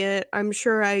mostly it. I'm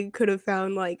sure I could have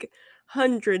found like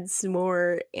hundreds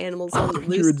more animals on the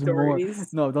loose Hundreds more.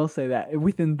 stories. No, don't say that.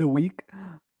 Within the week.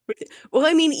 Well,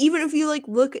 I mean, even if you like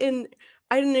look in,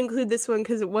 I didn't include this one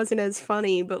because it wasn't as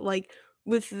funny, but like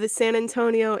with the San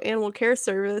Antonio Animal Care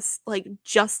Service, like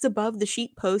just above the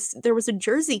sheep post, there was a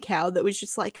Jersey cow that was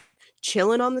just like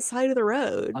chilling on the side of the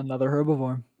road. Another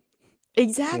herbivore. Oh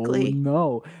Exactly.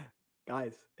 no.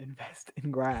 Guys, invest in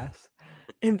grass.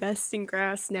 Invest in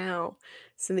grass now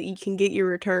so that you can get your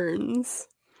returns.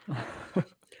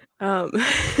 Um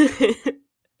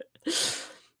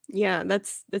Yeah,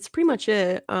 that's pretty much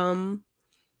it.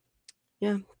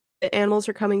 Yeah, the animals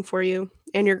are coming for you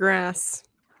and your grass.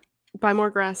 Buy more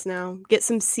grass now. Get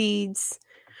some seeds,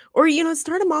 or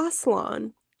start a moss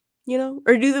lawn.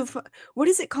 Or do what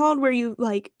is it called where you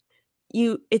like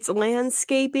it's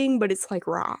landscaping, but it's like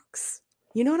rocks.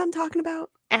 You know what I'm talking about?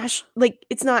 Like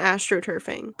it's not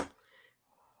astroturfing.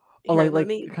 Oh, Here, let like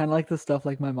me. kind of like the stuff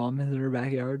like my mom has in her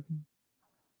backyard.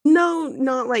 No,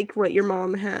 not like what your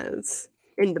mom has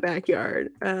in the backyard.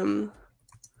 I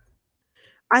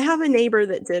have a neighbor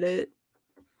that did it.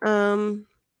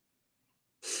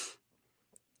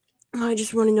 I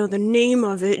just want to know the name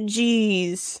of it.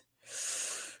 Jeez.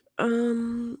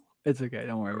 It's okay.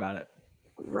 Don't worry about it.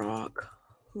 Rock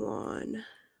lawn.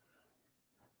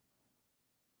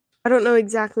 I don't know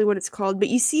exactly what it's called, but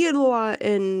you see it a lot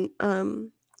in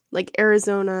like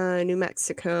Arizona, New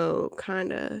Mexico,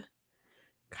 kind of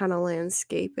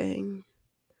landscaping.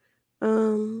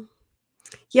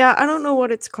 Yeah, I don't know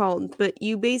what it's called, but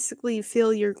you basically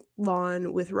fill your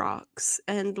lawn with rocks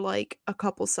and like a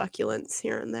couple succulents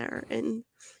here and there, and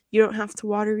you don't have to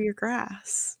water your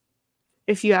grass.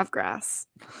 if you have grass.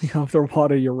 You have to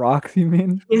water your rocks, you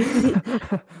mean?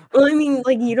 Well, I mean,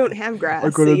 like, you don't have grass, I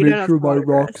so gotta you don't make have sure to my water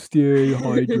grass. rocks stay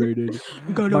hydrated.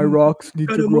 Gotta My rocks need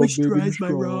to gotta grow big and moisturize my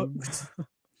strong. rocks.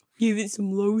 Give it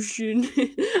some lotion.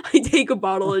 I take a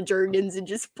bottle of Jergens and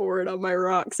just pour it on my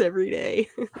rocks every day.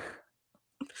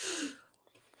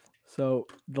 So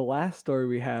the last story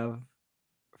we have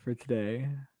for today.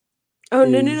 Oh,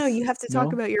 no, is you have to talk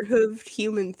no? about your hooved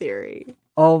human theory.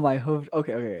 Oh, my hooves.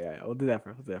 Okay, yeah, we'll do that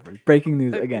first. Breaking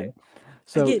news Okay. again.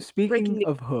 So Again, breaking speaking news.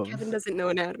 of Kevin hooves, doesn't know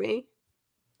anatomy.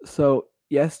 so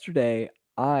yesterday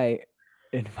I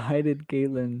invited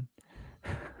Caitlin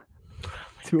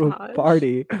to a Gosh.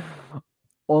 party,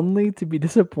 only to be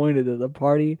disappointed that the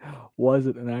party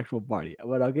wasn't an actual party.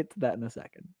 But I'll get to that in a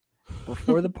second.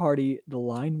 Before the party, the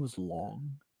line was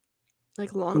long. Like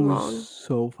It long. was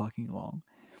so fucking long.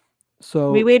 We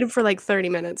So waited for like 30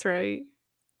 minutes, right?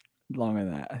 longer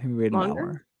than that. I think we waited an Longer?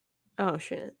 hour. Oh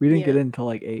shit. We didn't Yeah. get in until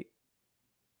like 8.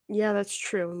 Yeah, that's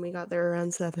true. And we got there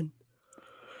around 7.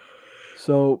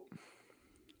 So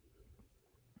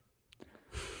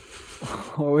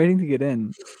we're waiting to get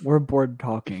in. We're bored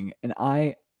talking, and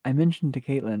I mentioned to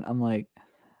Caitlin, I'm like,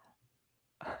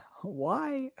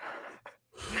 why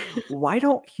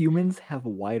don't humans have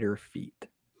wider feet?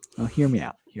 Now, hear me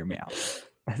out.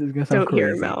 This is gonna sound Don't hear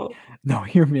crazy. him out. No,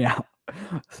 hear me out.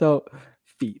 So,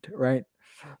 feet, right?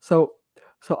 So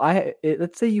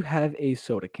let's say you have a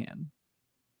soda can.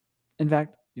 In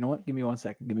fact, you know what? Give me 1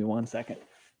 second.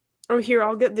 Oh, here,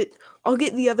 I'll get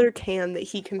the other can that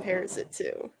he compares it to.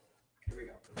 Here we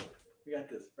go. We got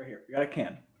this right here. We got a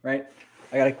can, right?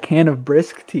 I got a can of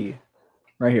brisk tea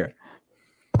right here.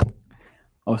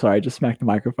 Oh, sorry, I just smacked the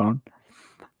microphone.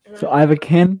 So I have a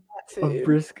can of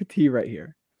brisk tea right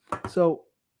here. So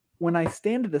when I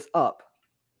stand this up,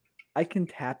 I can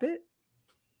tap it,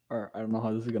 or I don't know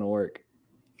how this is gonna work,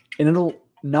 and it'll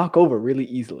knock over really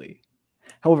easily.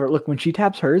 However, look, when she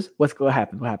taps hers, what's gonna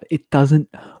happen? What happens? It doesn't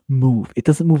move. It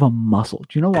doesn't move a muscle.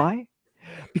 Do you know why?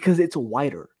 Because it's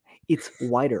wider.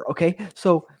 Okay?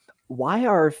 So why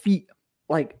are our feet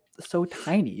like so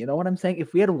tiny? You know what I'm saying?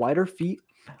 If we had wider feet,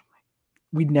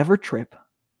 we'd never trip.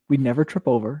 We'd never trip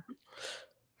over.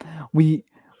 We'd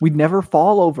never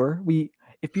fall over.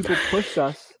 If people pushed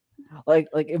us, like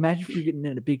imagine if you're getting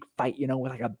in a big fight, with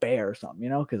like a bear or something,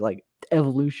 because like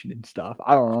evolution and stuff.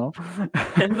 I don't know.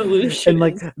 Evolution and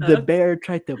like and the stuff. bear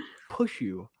tried to push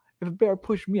you. If a bear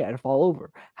pushed me, I'd fall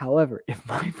over. However, if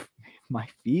my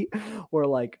feet were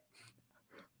like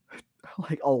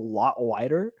a lot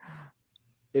wider,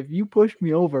 if you push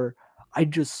me over, I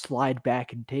just slide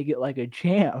back and take it like a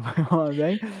champ. You know what I'm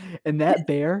saying? And that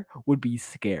bear would be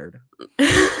scared.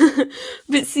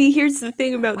 But see, here's the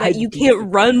thing about that. You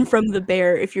can't run from the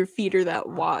bear if your feet are that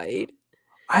wide.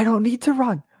 I don't need to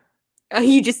run.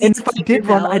 You just need And to if I keep did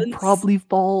your run, I'd balance. probably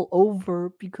fall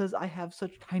over because I have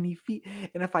such tiny feet.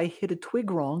 And if I hit a twig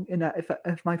wrong, and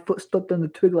if my foot slipped on the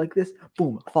twig like this,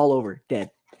 boom, fall over, dead.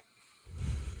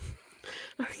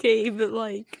 Okay, but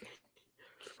like,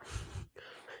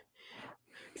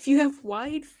 if you have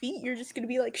wide feet, you're just gonna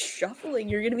be like shuffling.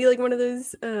 You're gonna be like one of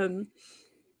those,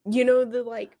 the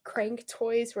like crank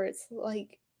toys where it's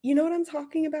like, you know what I'm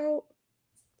talking about?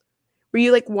 Where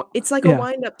you like, it's like a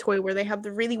wind-up toy where they have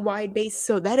the really wide base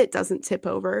so that it doesn't tip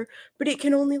over, but it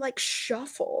can only like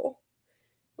shuffle.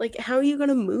 Like, how are you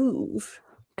gonna move?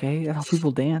 Okay, that's how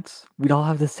people dance. We'd all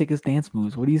have the sickest dance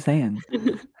moves. What are you saying?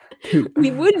 Dude.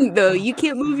 We wouldn't though. You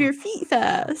can't move your feet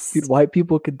fast. Dude, white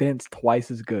people could dance twice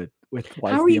as good with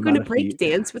twice How are the you amount gonna of break feet.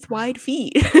 dance with wide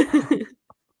feet?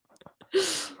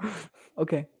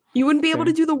 Okay. You wouldn't be able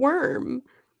to do the worm.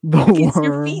 The Because worm.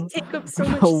 your feet take up so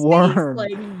much The space. worm.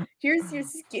 Like, here's your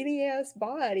skinny ass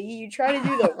body. You try to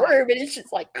do the worm, and it's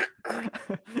just like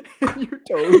your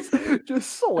toes just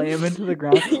slam into the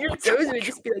ground. your toes would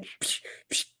just be like. Psh,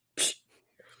 psh, psh.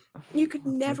 You could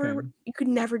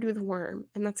never do the worm,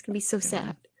 and that's gonna be so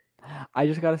sad. I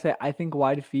just gotta say, I think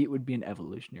wide feet would be an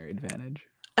evolutionary advantage.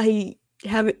 I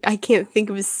can't think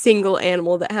of a single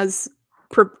animal that has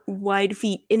wide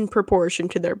feet in proportion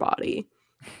to their body.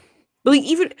 But like,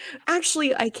 even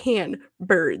actually, I can.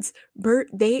 Birds,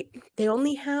 they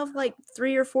only have like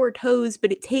 3 or 4 toes,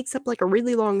 but it takes up like a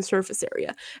really long surface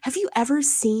area. Have you ever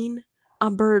seen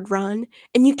a bird run?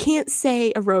 And you can't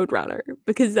say a roadrunner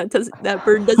because that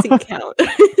bird doesn't count.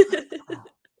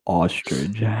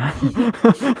 Ostrich.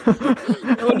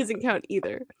 That one doesn't count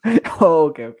either.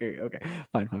 Oh, okay.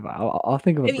 Fine. I'll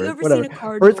think of a Have you bird. ever seen Whatever. a Birds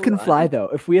cardinal can fly run? though.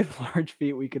 If we have large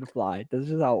feet, we can fly. That's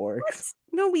just how it works.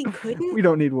 What? No, we couldn't. We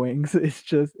don't need wings. We It's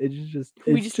just need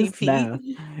just feet. math.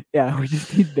 Yeah, we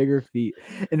just need bigger feet.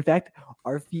 In fact,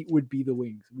 our feet would be the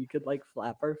wings. We could like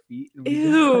flap our feet and we just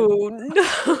like Ew,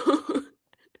 no.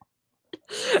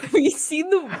 Have you seen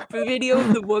the video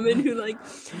of the woman who like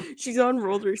she's on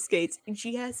roller skates and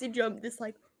she has to jump this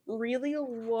like really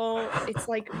long, it's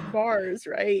like bars,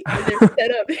 right? And they're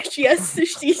set up.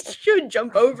 She should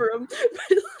jump over them,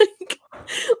 but like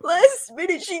last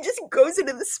minute she just goes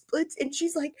into the splits and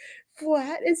she's like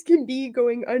flat as can be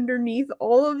going underneath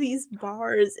all of these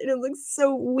bars and it looks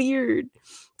so weird.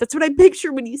 That's what I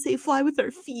picture when you say fly with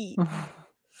our feet.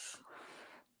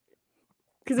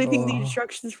 Because I think the Oh.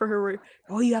 instructions for her were,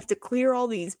 oh, you have to clear all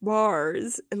these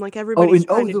bars, and like Oh, everybody's and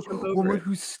trying to the jump over woman it.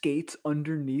 who skates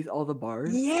underneath all the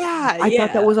bars. Yeah, I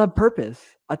thought that yeah. was on purpose.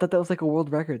 I thought that was like a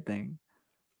world record thing.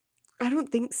 I don't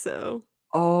think so.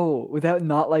 Oh, without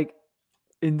not like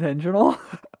intentional?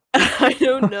 I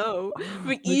don't know.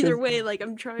 But either Because way, like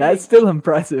I'm trying to that's still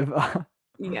impressive.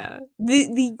 yeah.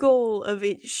 The goal of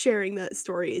it sharing that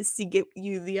story is to get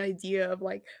you the idea of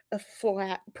like a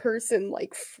flat person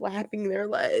like flapping their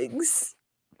legs.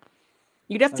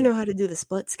 You'd have to Okay. know how to do the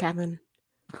splits, Kevin.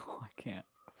 Oh, I can't.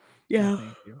 No, Yeah.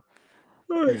 thank you.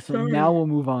 Oh, Okay, so sorry. now we'll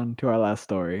move on to our last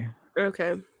story,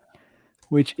 Okay.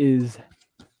 which is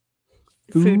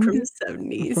Food from food the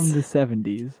 70s. from the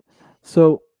 70s.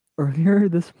 So earlier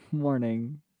this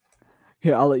morning,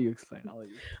 here, I'll let you explain.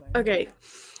 Okay.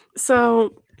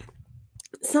 So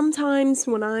sometimes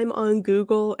when I'm on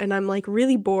Google and I'm like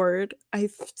really bored, I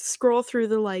scroll through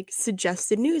the like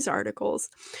suggested news articles.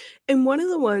 And one of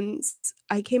the ones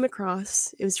I came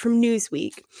across, it was from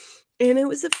Newsweek, and it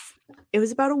was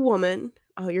about a woman.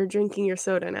 Oh, you're drinking your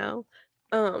soda now.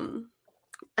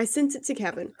 I sent it to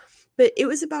Kevin, but it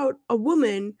was about a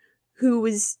woman who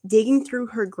was digging through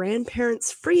her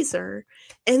grandparents' freezer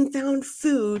and found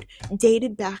food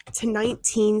dated back to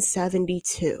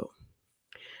 1972.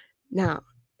 Now,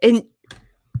 and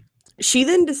she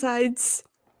then decides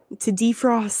to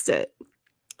defrost it.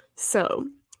 So,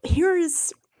 here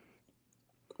is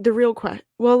the real question.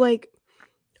 Well, like,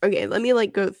 okay, let me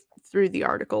like go through the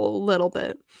article a little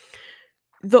bit.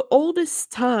 The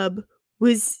oldest tub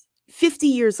was 50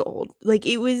 years old. Like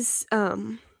it was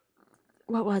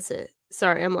what was it?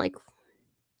 Sorry, I'm like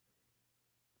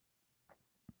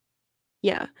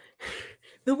yeah.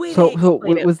 The way they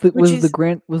explain it, was which is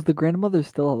the grandmother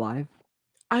still alive?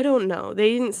 I don't know.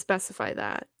 They didn't specify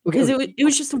that Okay, because okay. it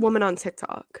was just a woman on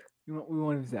TikTok. We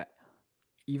want to that.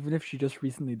 Even if she just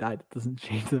recently died, it doesn't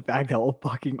change the fact how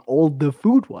fucking old the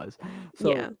food was.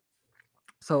 Yeah.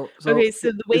 So Okay,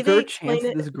 so the way is there they a chance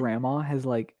explain it this grandma has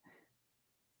like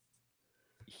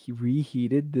he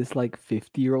reheated this like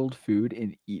 50-year-old food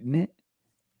and eaten it?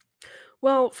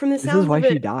 well, from the This is sounds why of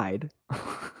she it, died.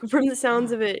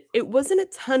 it wasn't a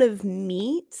ton of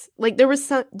meat. Like there was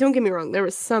some, don't get me wrong, there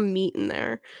was some meat in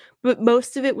there, but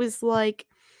most of it was like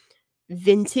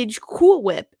vintage Cool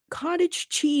Whip, cottage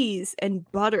cheese, and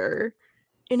butter,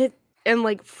 and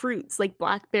like fruits like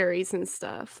blackberries and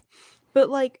stuff. But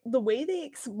like the way they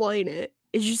explain it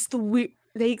is just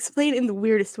they explain it in the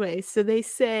weirdest way. So they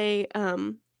say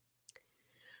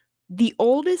the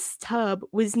oldest tub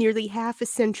was nearly half a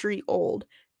century old,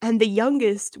 and the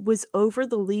youngest was over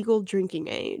the legal drinking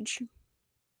age.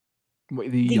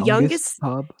 Wait, the The youngest youngest,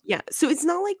 pub? yeah. So it's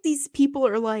not like these people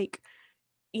are like,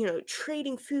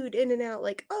 trading food in and out,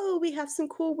 like, oh, we have some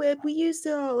Cool Whip, we used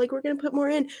it all, like, we're gonna put more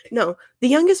in. No, the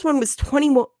youngest one was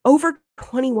over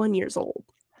 21 years old.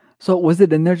 So was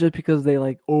it in there just because they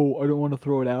like, oh, I don't want to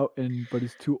throw it out, but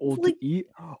it's too old to Like, eat,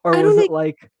 or I was don't it think,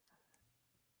 like,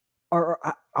 or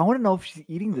I want to know if she's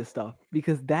eating this stuff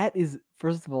because that is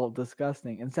first of all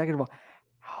disgusting, and second of all,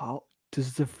 how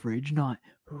does the fridge not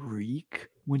reek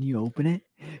when you open it?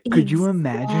 Could you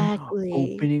imagine exactly.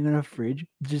 opening in a fridge?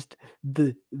 Just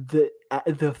the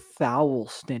foul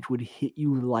stench would hit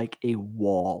you like a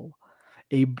wall,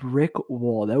 a brick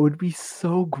wall. That would be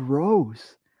so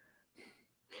gross.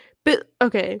 But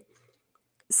okay,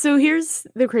 so here's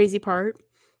the crazy part.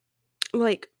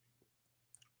 Like,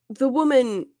 the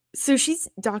woman, so she's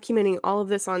documenting all of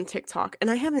this on TikTok,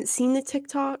 and I haven't seen the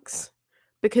TikToks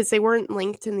because they weren't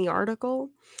linked in the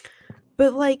article.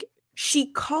 But like,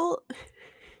 she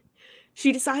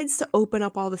decides to open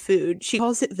up all the food. She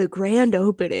calls it the grand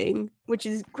opening, which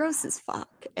is gross as fuck,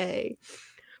 eh?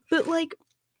 But like,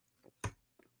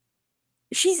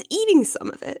 she's eating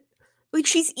some of it. Like,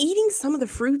 she's eating some of the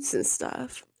fruits and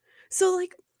stuff. So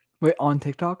like, Wait, on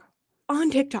TikTok? On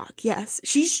TikTok, yes.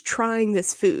 She's trying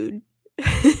this food.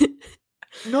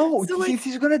 No, So, like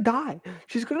she's gonna die.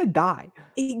 She's gonna die.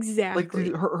 Like, dude, exactly.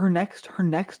 her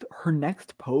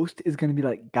next post is gonna be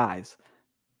like, guys,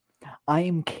 I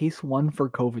am case 1 for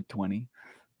COVID-20.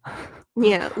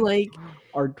 Yeah, like,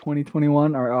 Our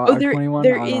 2021 or oh, our 21,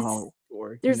 there I don't know is how it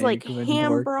works. there's, Maybe like, conventions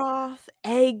ham work. broth,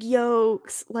 egg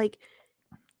yolks, like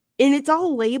and it's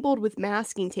all labeled with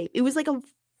masking tape. It was like a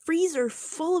freezer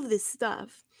full of this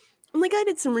stuff. And, like, I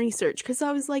did some research because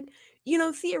I was like,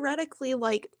 theoretically,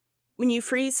 like, when you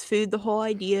freeze food, the whole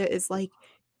idea is, like,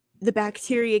 the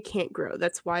bacteria can't grow.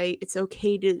 That's why it's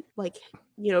okay to, like,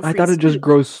 I thought freeze it just food.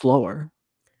 grows slower.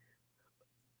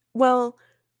 Well,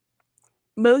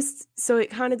 so it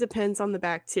kind of depends on the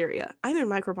bacteria. I'm in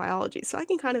microbiology, so I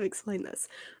can kind of explain this.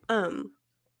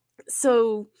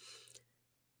 So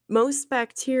most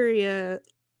bacteria,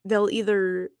 they'll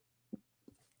either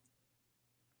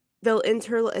they'll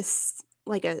enter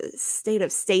like a state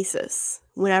of stasis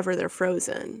whenever they're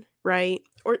frozen, right?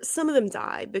 Or some of them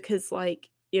die because, like,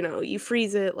 you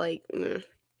freeze it, like,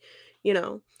 you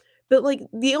know. But, like,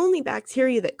 the only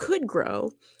bacteria that could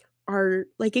grow are,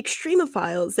 like,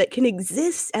 extremophiles that can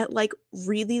exist at, like,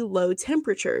 really low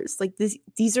temperatures. Like,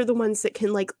 these are the ones that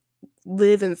can, like,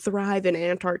 live and thrive in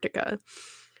Antarctica.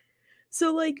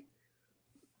 So, like,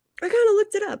 I kinda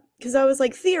looked it up because I was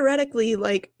like, theoretically,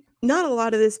 like, not a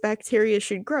lot of this bacteria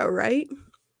should grow, right?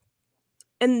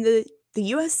 And the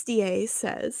USDA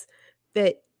says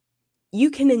that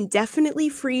you can indefinitely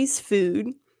freeze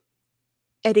food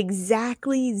at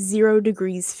exactly 0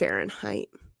 degrees Fahrenheit.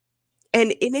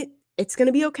 And it's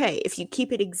gonna be okay. If you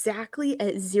keep it exactly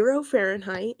at 0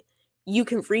 Fahrenheit, you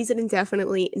can freeze it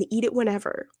indefinitely and eat it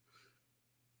whenever.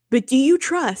 But do you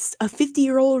trust a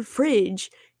 50-year-old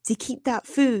fridge to keep that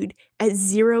food at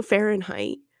 0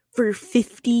 Fahrenheit for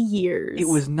 50 It years?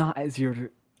 was not at 0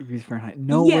 degrees Fahrenheit.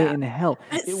 No way Yeah, in hell.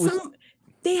 at It was. some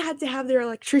they had to have their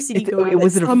electricity go It out at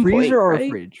was it a some point, freezer or a right?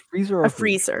 fridge? Freezer or A a fridge?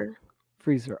 freezer.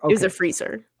 Freezer. It was a Okay.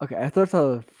 freezer. Okay. I thought it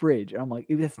was a fridge. I'm like,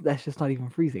 that's just not even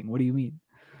freezing. What do you mean?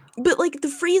 But, like, the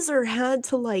freezer had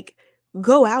to, like,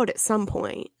 go out at some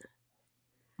point.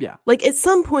 Yeah. Like, at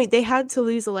some point, they had to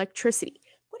lose electricity.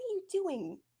 What are you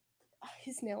doing? Oh,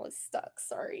 his nail is stuck,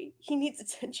 sorry. He needs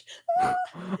attention.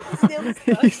 His nail's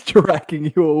stuck. He's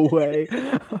dragging you away.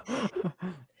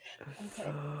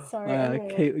 Okay, sorry, I'm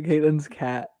gonna Caitlin's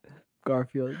cat,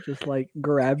 Garfield, just like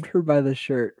grabbed her by the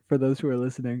shirt for those who are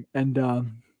listening, and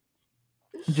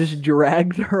just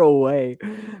dragged her away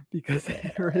because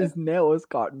his nail was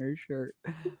caught in her shirt.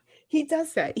 He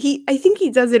does that. I think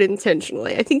he does it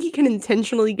intentionally. I think he can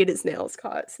intentionally get his nails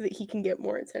caught so that he can get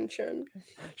more attention.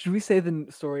 Should we say the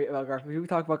story about Garfield? Should we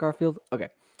talk about Garfield? Okay,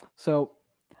 so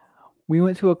we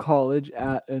went to a college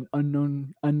at an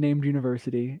unnamed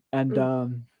university, and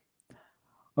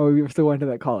we still went to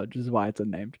that college, which is why it's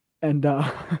unnamed. And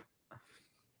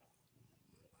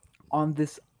on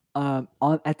this, on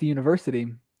at the university,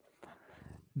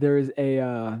 there's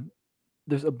a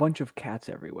bunch of cats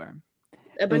everywhere.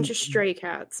 A bunch And of stray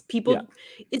cats. yeah, People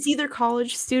it's either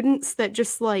college students that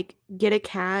just, like, get a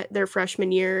cat their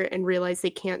freshman year and realize they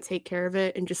can't take care of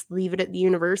it and just leave it at the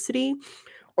university,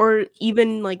 or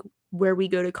even, like, where we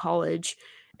go to college,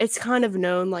 it's kind of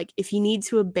known, like, if you need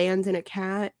to abandon a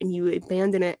cat and you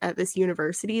abandon it at this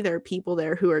university, there are people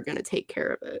there who are gonna take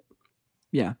care of it.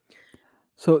 yeah.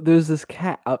 So there's this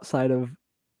cat outside of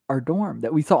our dorm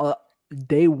that we saw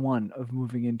day 1 of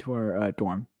moving into our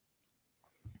dorm.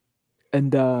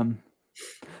 And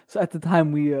so at the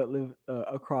time we lived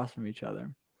across from each other.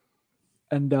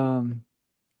 And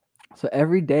so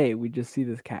every day we just see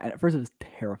this cat. And at first it was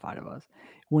terrified of us.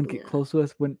 It wouldn't get Yeah. close to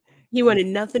us. He wanted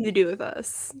nothing to do with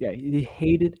us. Yeah, he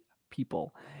hated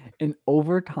people. And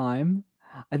over time,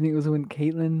 I think it was when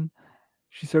Caitlin,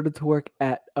 she started to work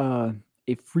at a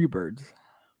Freebirds,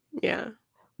 Yeah.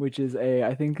 which is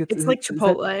I think It's like is that,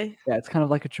 Chipotle, yeah, it's kind of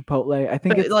like a Chipotle. I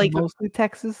think but, it's like, mostly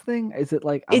Texas thing. Is it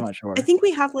like, I'm it's not sure. I think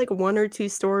we have, like, 1 or 2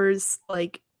 stores,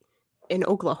 like, in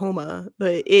Oklahoma,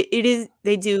 but it is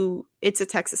it's a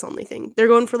Texas only thing. They're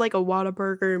going for, like, a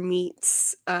Whataburger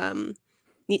meets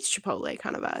Chipotle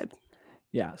kind of vibe.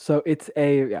 Yeah, so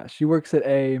she works at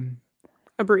A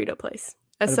burrito place.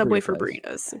 A a Subway burrito for place.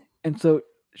 burritos. And so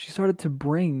she started to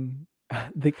bring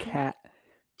the cat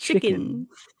chicken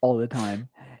all the time.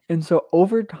 And so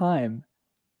over time,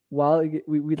 while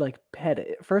we'd like pet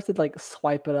it, at first it'd like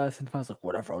swipe at us, and I was like,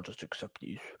 whatever, I'll just accept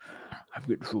these. I'm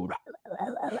getting food.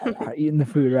 Eating the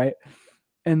food, right?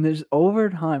 And there's over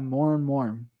time, more and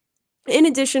more. In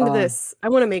addition to this, I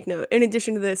wanna make note, in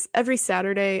addition to this, every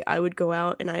Saturday, I would go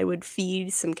out and I would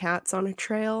feed some cats on a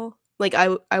trail, Like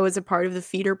I was a part of the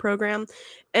feeder program,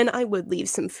 and I would leave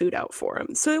some food out for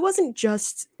him. So it wasn't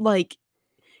just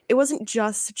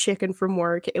chicken from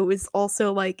work. It was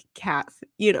also like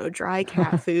dry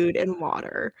cat food and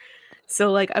water.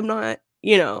 So like I'm not,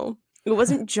 it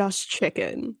wasn't just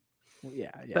chicken.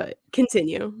 Yeah, yeah. But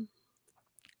continue.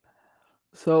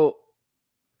 So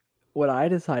what I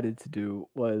decided to do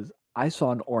was I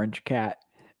saw an orange cat,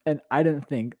 and I didn't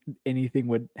think anything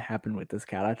would happen with this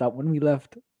cat. I thought when we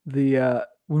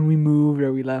moved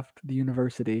or we left the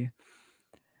university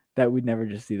that we'd never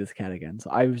just see this cat again. So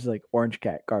I was like, orange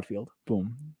cat, Garfield.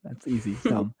 Boom. That's easy.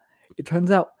 Dumb. It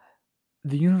turns out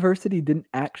the university didn't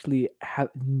actually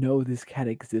know this cat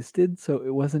existed, so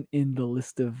it wasn't in the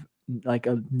list of like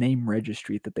a name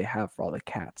registry that they have for all the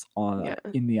cats on Yeah.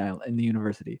 in the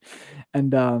university.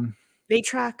 And They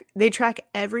track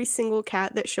every single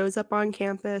cat that shows up on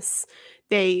campus.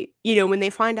 When they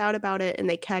find out about it and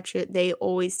they catch it, they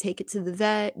always take it to the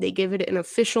vet. They give it an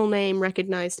official name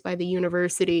recognized by the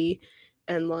university,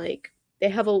 and like they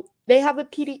have a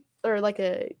PD or like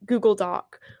a Google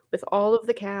Doc with all of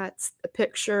the cats, a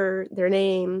picture, their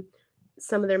name,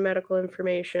 some of their medical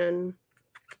information.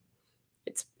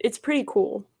 It's pretty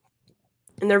cool.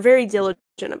 And they're very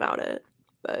diligent about it.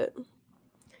 But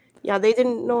yeah, they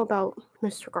didn't know about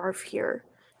Mr. Garf here,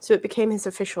 so it became his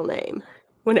official name.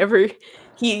 Whenever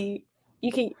you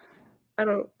can, I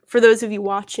don't. For those of you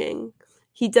watching,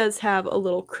 he does have a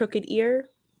little crooked ear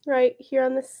right here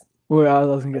on this. well, I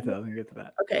was gonna get to that. I was gonna get to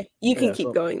that. Okay, you can Yeah, keep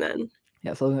so going then.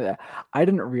 yeah, so I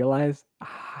didn't realize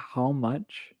how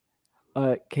much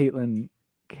Caitlin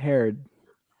cared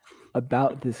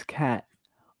about this cat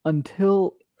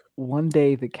until one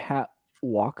day the cat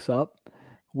walks up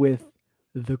with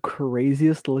the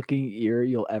craziest looking ear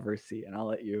you'll ever see, and I'll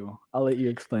let you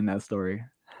explain that story.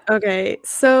 Okay,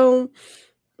 so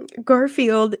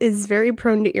Garfield is very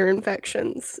prone to ear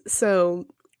infections. So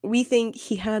we think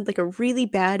he had like a really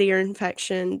bad ear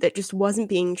infection that just wasn't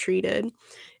being treated.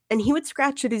 And he would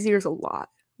scratch at his ears a lot,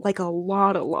 like a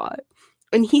lot, a lot.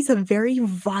 And he's a very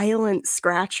violent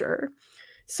scratcher.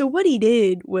 So what he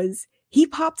did was he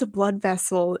popped a blood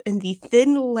vessel in the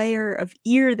thin layer of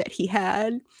ear that he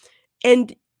had.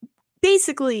 And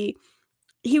basically,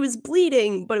 he was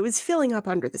bleeding, but it was filling up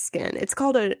under the skin. It's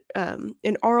called an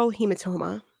oral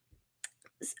hematoma.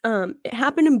 It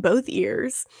happened in both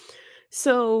ears.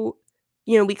 So,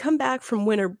 we come back from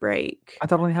winter break. I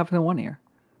thought it only happened in one ear.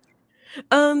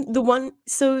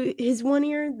 His one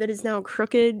ear that is now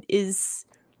crooked is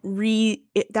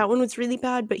that one was really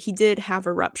bad, but he did have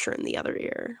a rupture in the other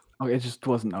ear. Okay, it just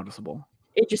wasn't noticeable.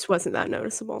 It just wasn't that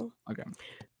noticeable. Okay.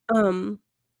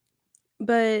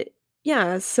 But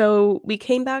yeah, so we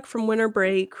came back from winter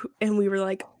break and we were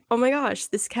like, oh my gosh,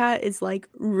 this cat is like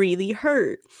really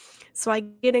hurt. So I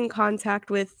get in contact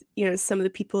with, some of the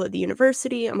people at the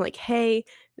university. I'm like, hey,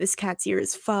 this cat's ear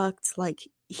is fucked. Like,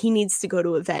 he needs to go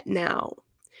to a vet now.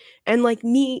 And like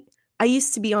me, I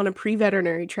used to be on a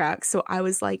pre-veterinary track. So I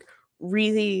was like,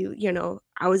 really,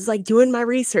 I was like doing my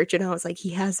research and I was like, he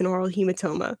has an oral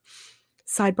hematoma.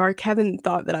 Sidebar, Kevin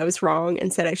thought that I was wrong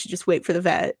and said I should just wait for the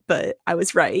vet, but I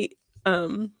was right.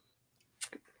 Goodness.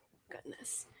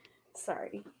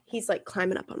 Sorry. He's like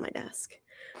climbing up on my desk.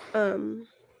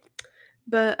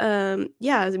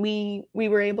 Yeah, we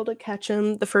were able to catch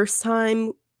him the first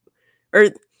time, or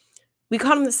we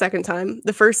caught him the second time.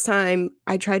 The first time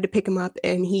I tried to pick him up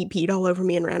and he peed all over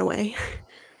me and ran away.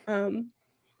 Yeah,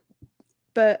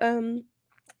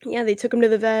 they took him to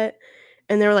the vet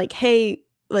and they were like, hey,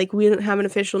 like, we don't have an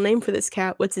official name for this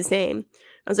cat. What's his name?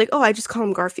 I was like, oh, I just call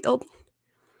him Garfield.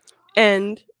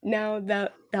 And now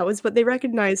that was what they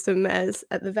recognized him as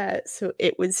at the vet. So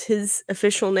it was his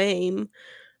official name.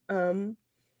 And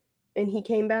he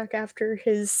came back after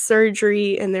his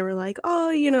surgery and they were like, oh,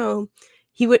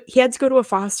 he had to go to a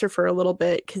foster for a little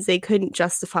bit because they couldn't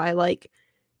justify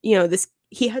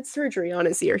he had surgery on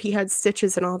his ear. He had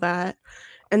stitches and all that.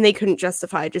 And they couldn't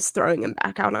justify just throwing him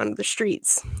back out onto the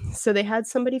streets. So they had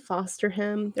somebody foster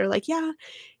him. They're like, yeah,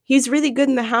 he's really good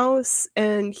in the house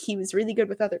and he was really good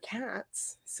with other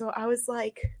cats. So I was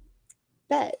like,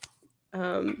 bet.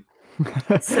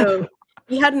 So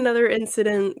he had another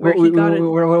incident where he got it.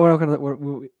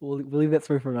 We'll leave that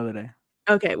story for another day.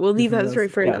 Okay, we'll leave that story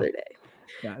for another day.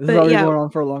 Yeah, this is already going on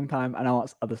for a long time, and I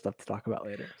want other stuff to talk about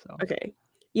later. So okay,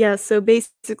 yeah. So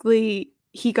basically,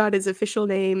 he got his official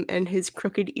name and his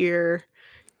crooked ear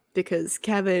because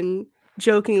Kevin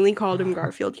jokingly called him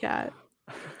Garfield Cat.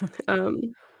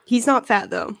 He's not fat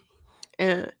though,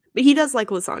 but he does like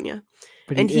lasagna.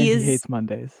 But he hates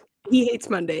Mondays. He hates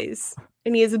Mondays,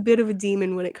 and he is a bit of a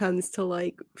demon when it comes to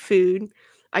like food.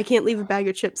 I can't leave a bag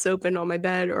of chips open on my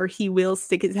bed or he will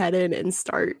stick his head in and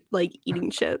start like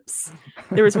eating chips.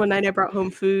 There was one night I brought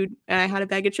home food and I had a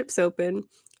bag of chips open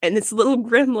and this little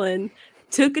gremlin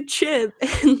took a chip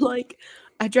and like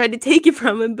I tried to take it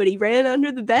from him, but he ran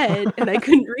under the bed and I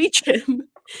couldn't reach him.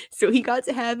 So he got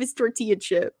to have his tortilla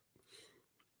chip.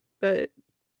 But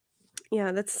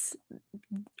yeah, that's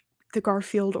the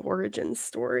Garfield origin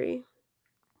story.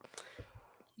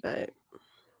 But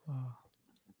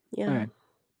yeah. All right.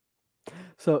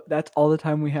 So that's all the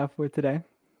time we have for today.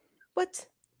 What?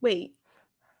 Wait.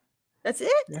 That's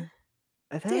it? Yeah.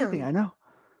 That's everything. I know.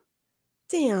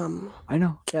 Damn. I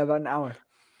know. Yeah, about an hour.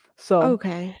 So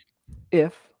Okay.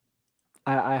 if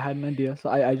I had an idea, so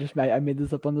I made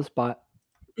this up on the spot.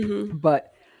 Mhm.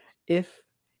 But if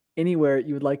anywhere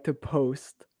you would like to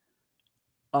post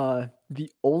the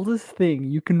oldest thing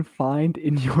you can find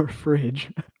in your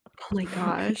fridge, Oh my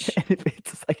gosh. and if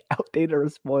it's like outdated or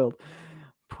spoiled,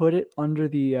 put it under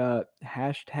the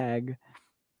hashtag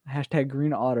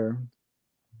Green Otter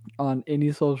on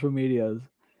any social medias,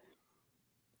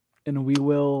 and we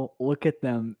will look at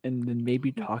them and then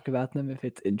maybe talk about them if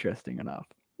it's interesting enough.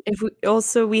 If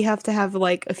we have to have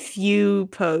like a few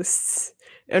posts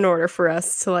in order for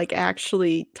us to like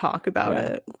actually talk about Yeah.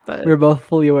 it. But We're both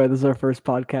fully aware this is our first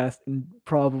podcast and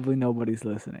probably nobody's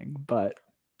listening, but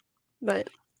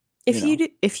if you know.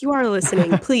 if you are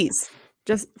listening, please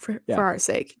just for Yeah. our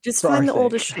sake, just For find our the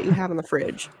oldest sake. shit you have on the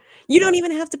fridge. You don't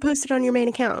even have to post it on your main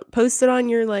account. Post it on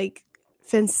your like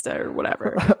Finsta or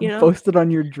whatever, you know? Post it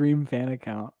on your dream fan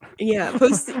account. Yeah,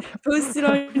 post it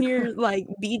on your like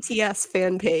BTS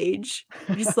fan page.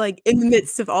 Just like in the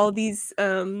midst of all these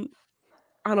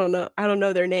I don't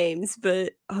know their names,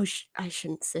 but I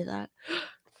shouldn't say that.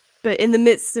 But in the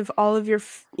midst of all of your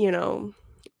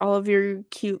all of your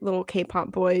cute little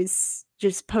K-pop boys,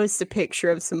 just post a picture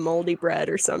of some moldy bread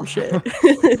or some shit. Yeah.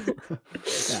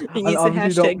 And And use the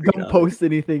obviously hashtag don't post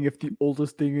anything if the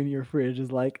oldest thing in your fridge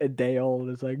is like a day old.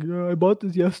 It's like, yeah, I bought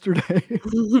this yesterday.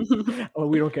 Oh,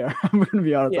 we don't care. I'm gonna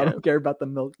be honest. I Yeah. don't care about the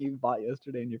milk you bought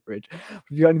yesterday in your fridge. If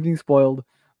you got anything spoiled,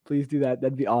 please do that.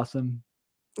 That'd be awesome.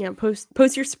 Yeah, post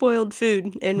your spoiled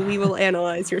food, and we will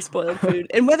analyze your spoiled food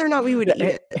and whether or not we would eat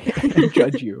it. And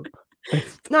judge you.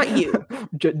 Not you.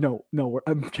 No,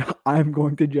 I'm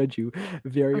going to judge you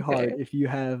very hard Okay. if you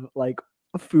have like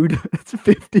a food that's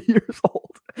 50 years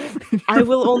old. I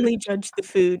will only judge the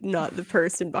food, not the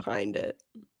person behind it.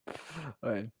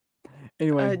 Alright.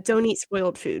 Anyway, Don't eat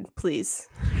spoiled food, please.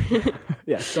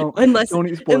 yeah, don't eat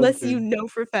spoiled unless food. you know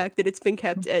for a fact that it's been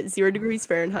kept at 0 degrees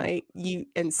Fahrenheit,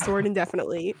 and stored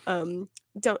indefinitely.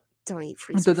 Don't eat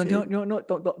freezer food.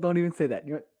 Don't even say that.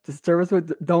 You know, just serve us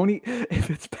with don't eat if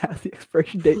it's past the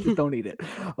expiration date. Just don't eat it.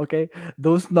 Okay,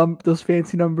 those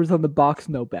fancy numbers on the box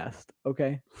know best.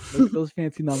 Okay, look at those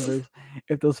fancy numbers.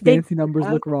 If those fancy numbers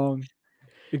look wrong,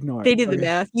 ignore They it. did the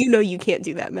math. You know you can't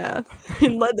do that math.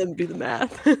 Let them do the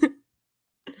math.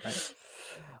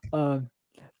 Right.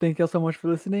 Thank y'all so much for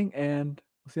listening, and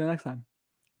we'll see you next time.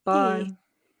 Bye.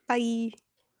 Bye.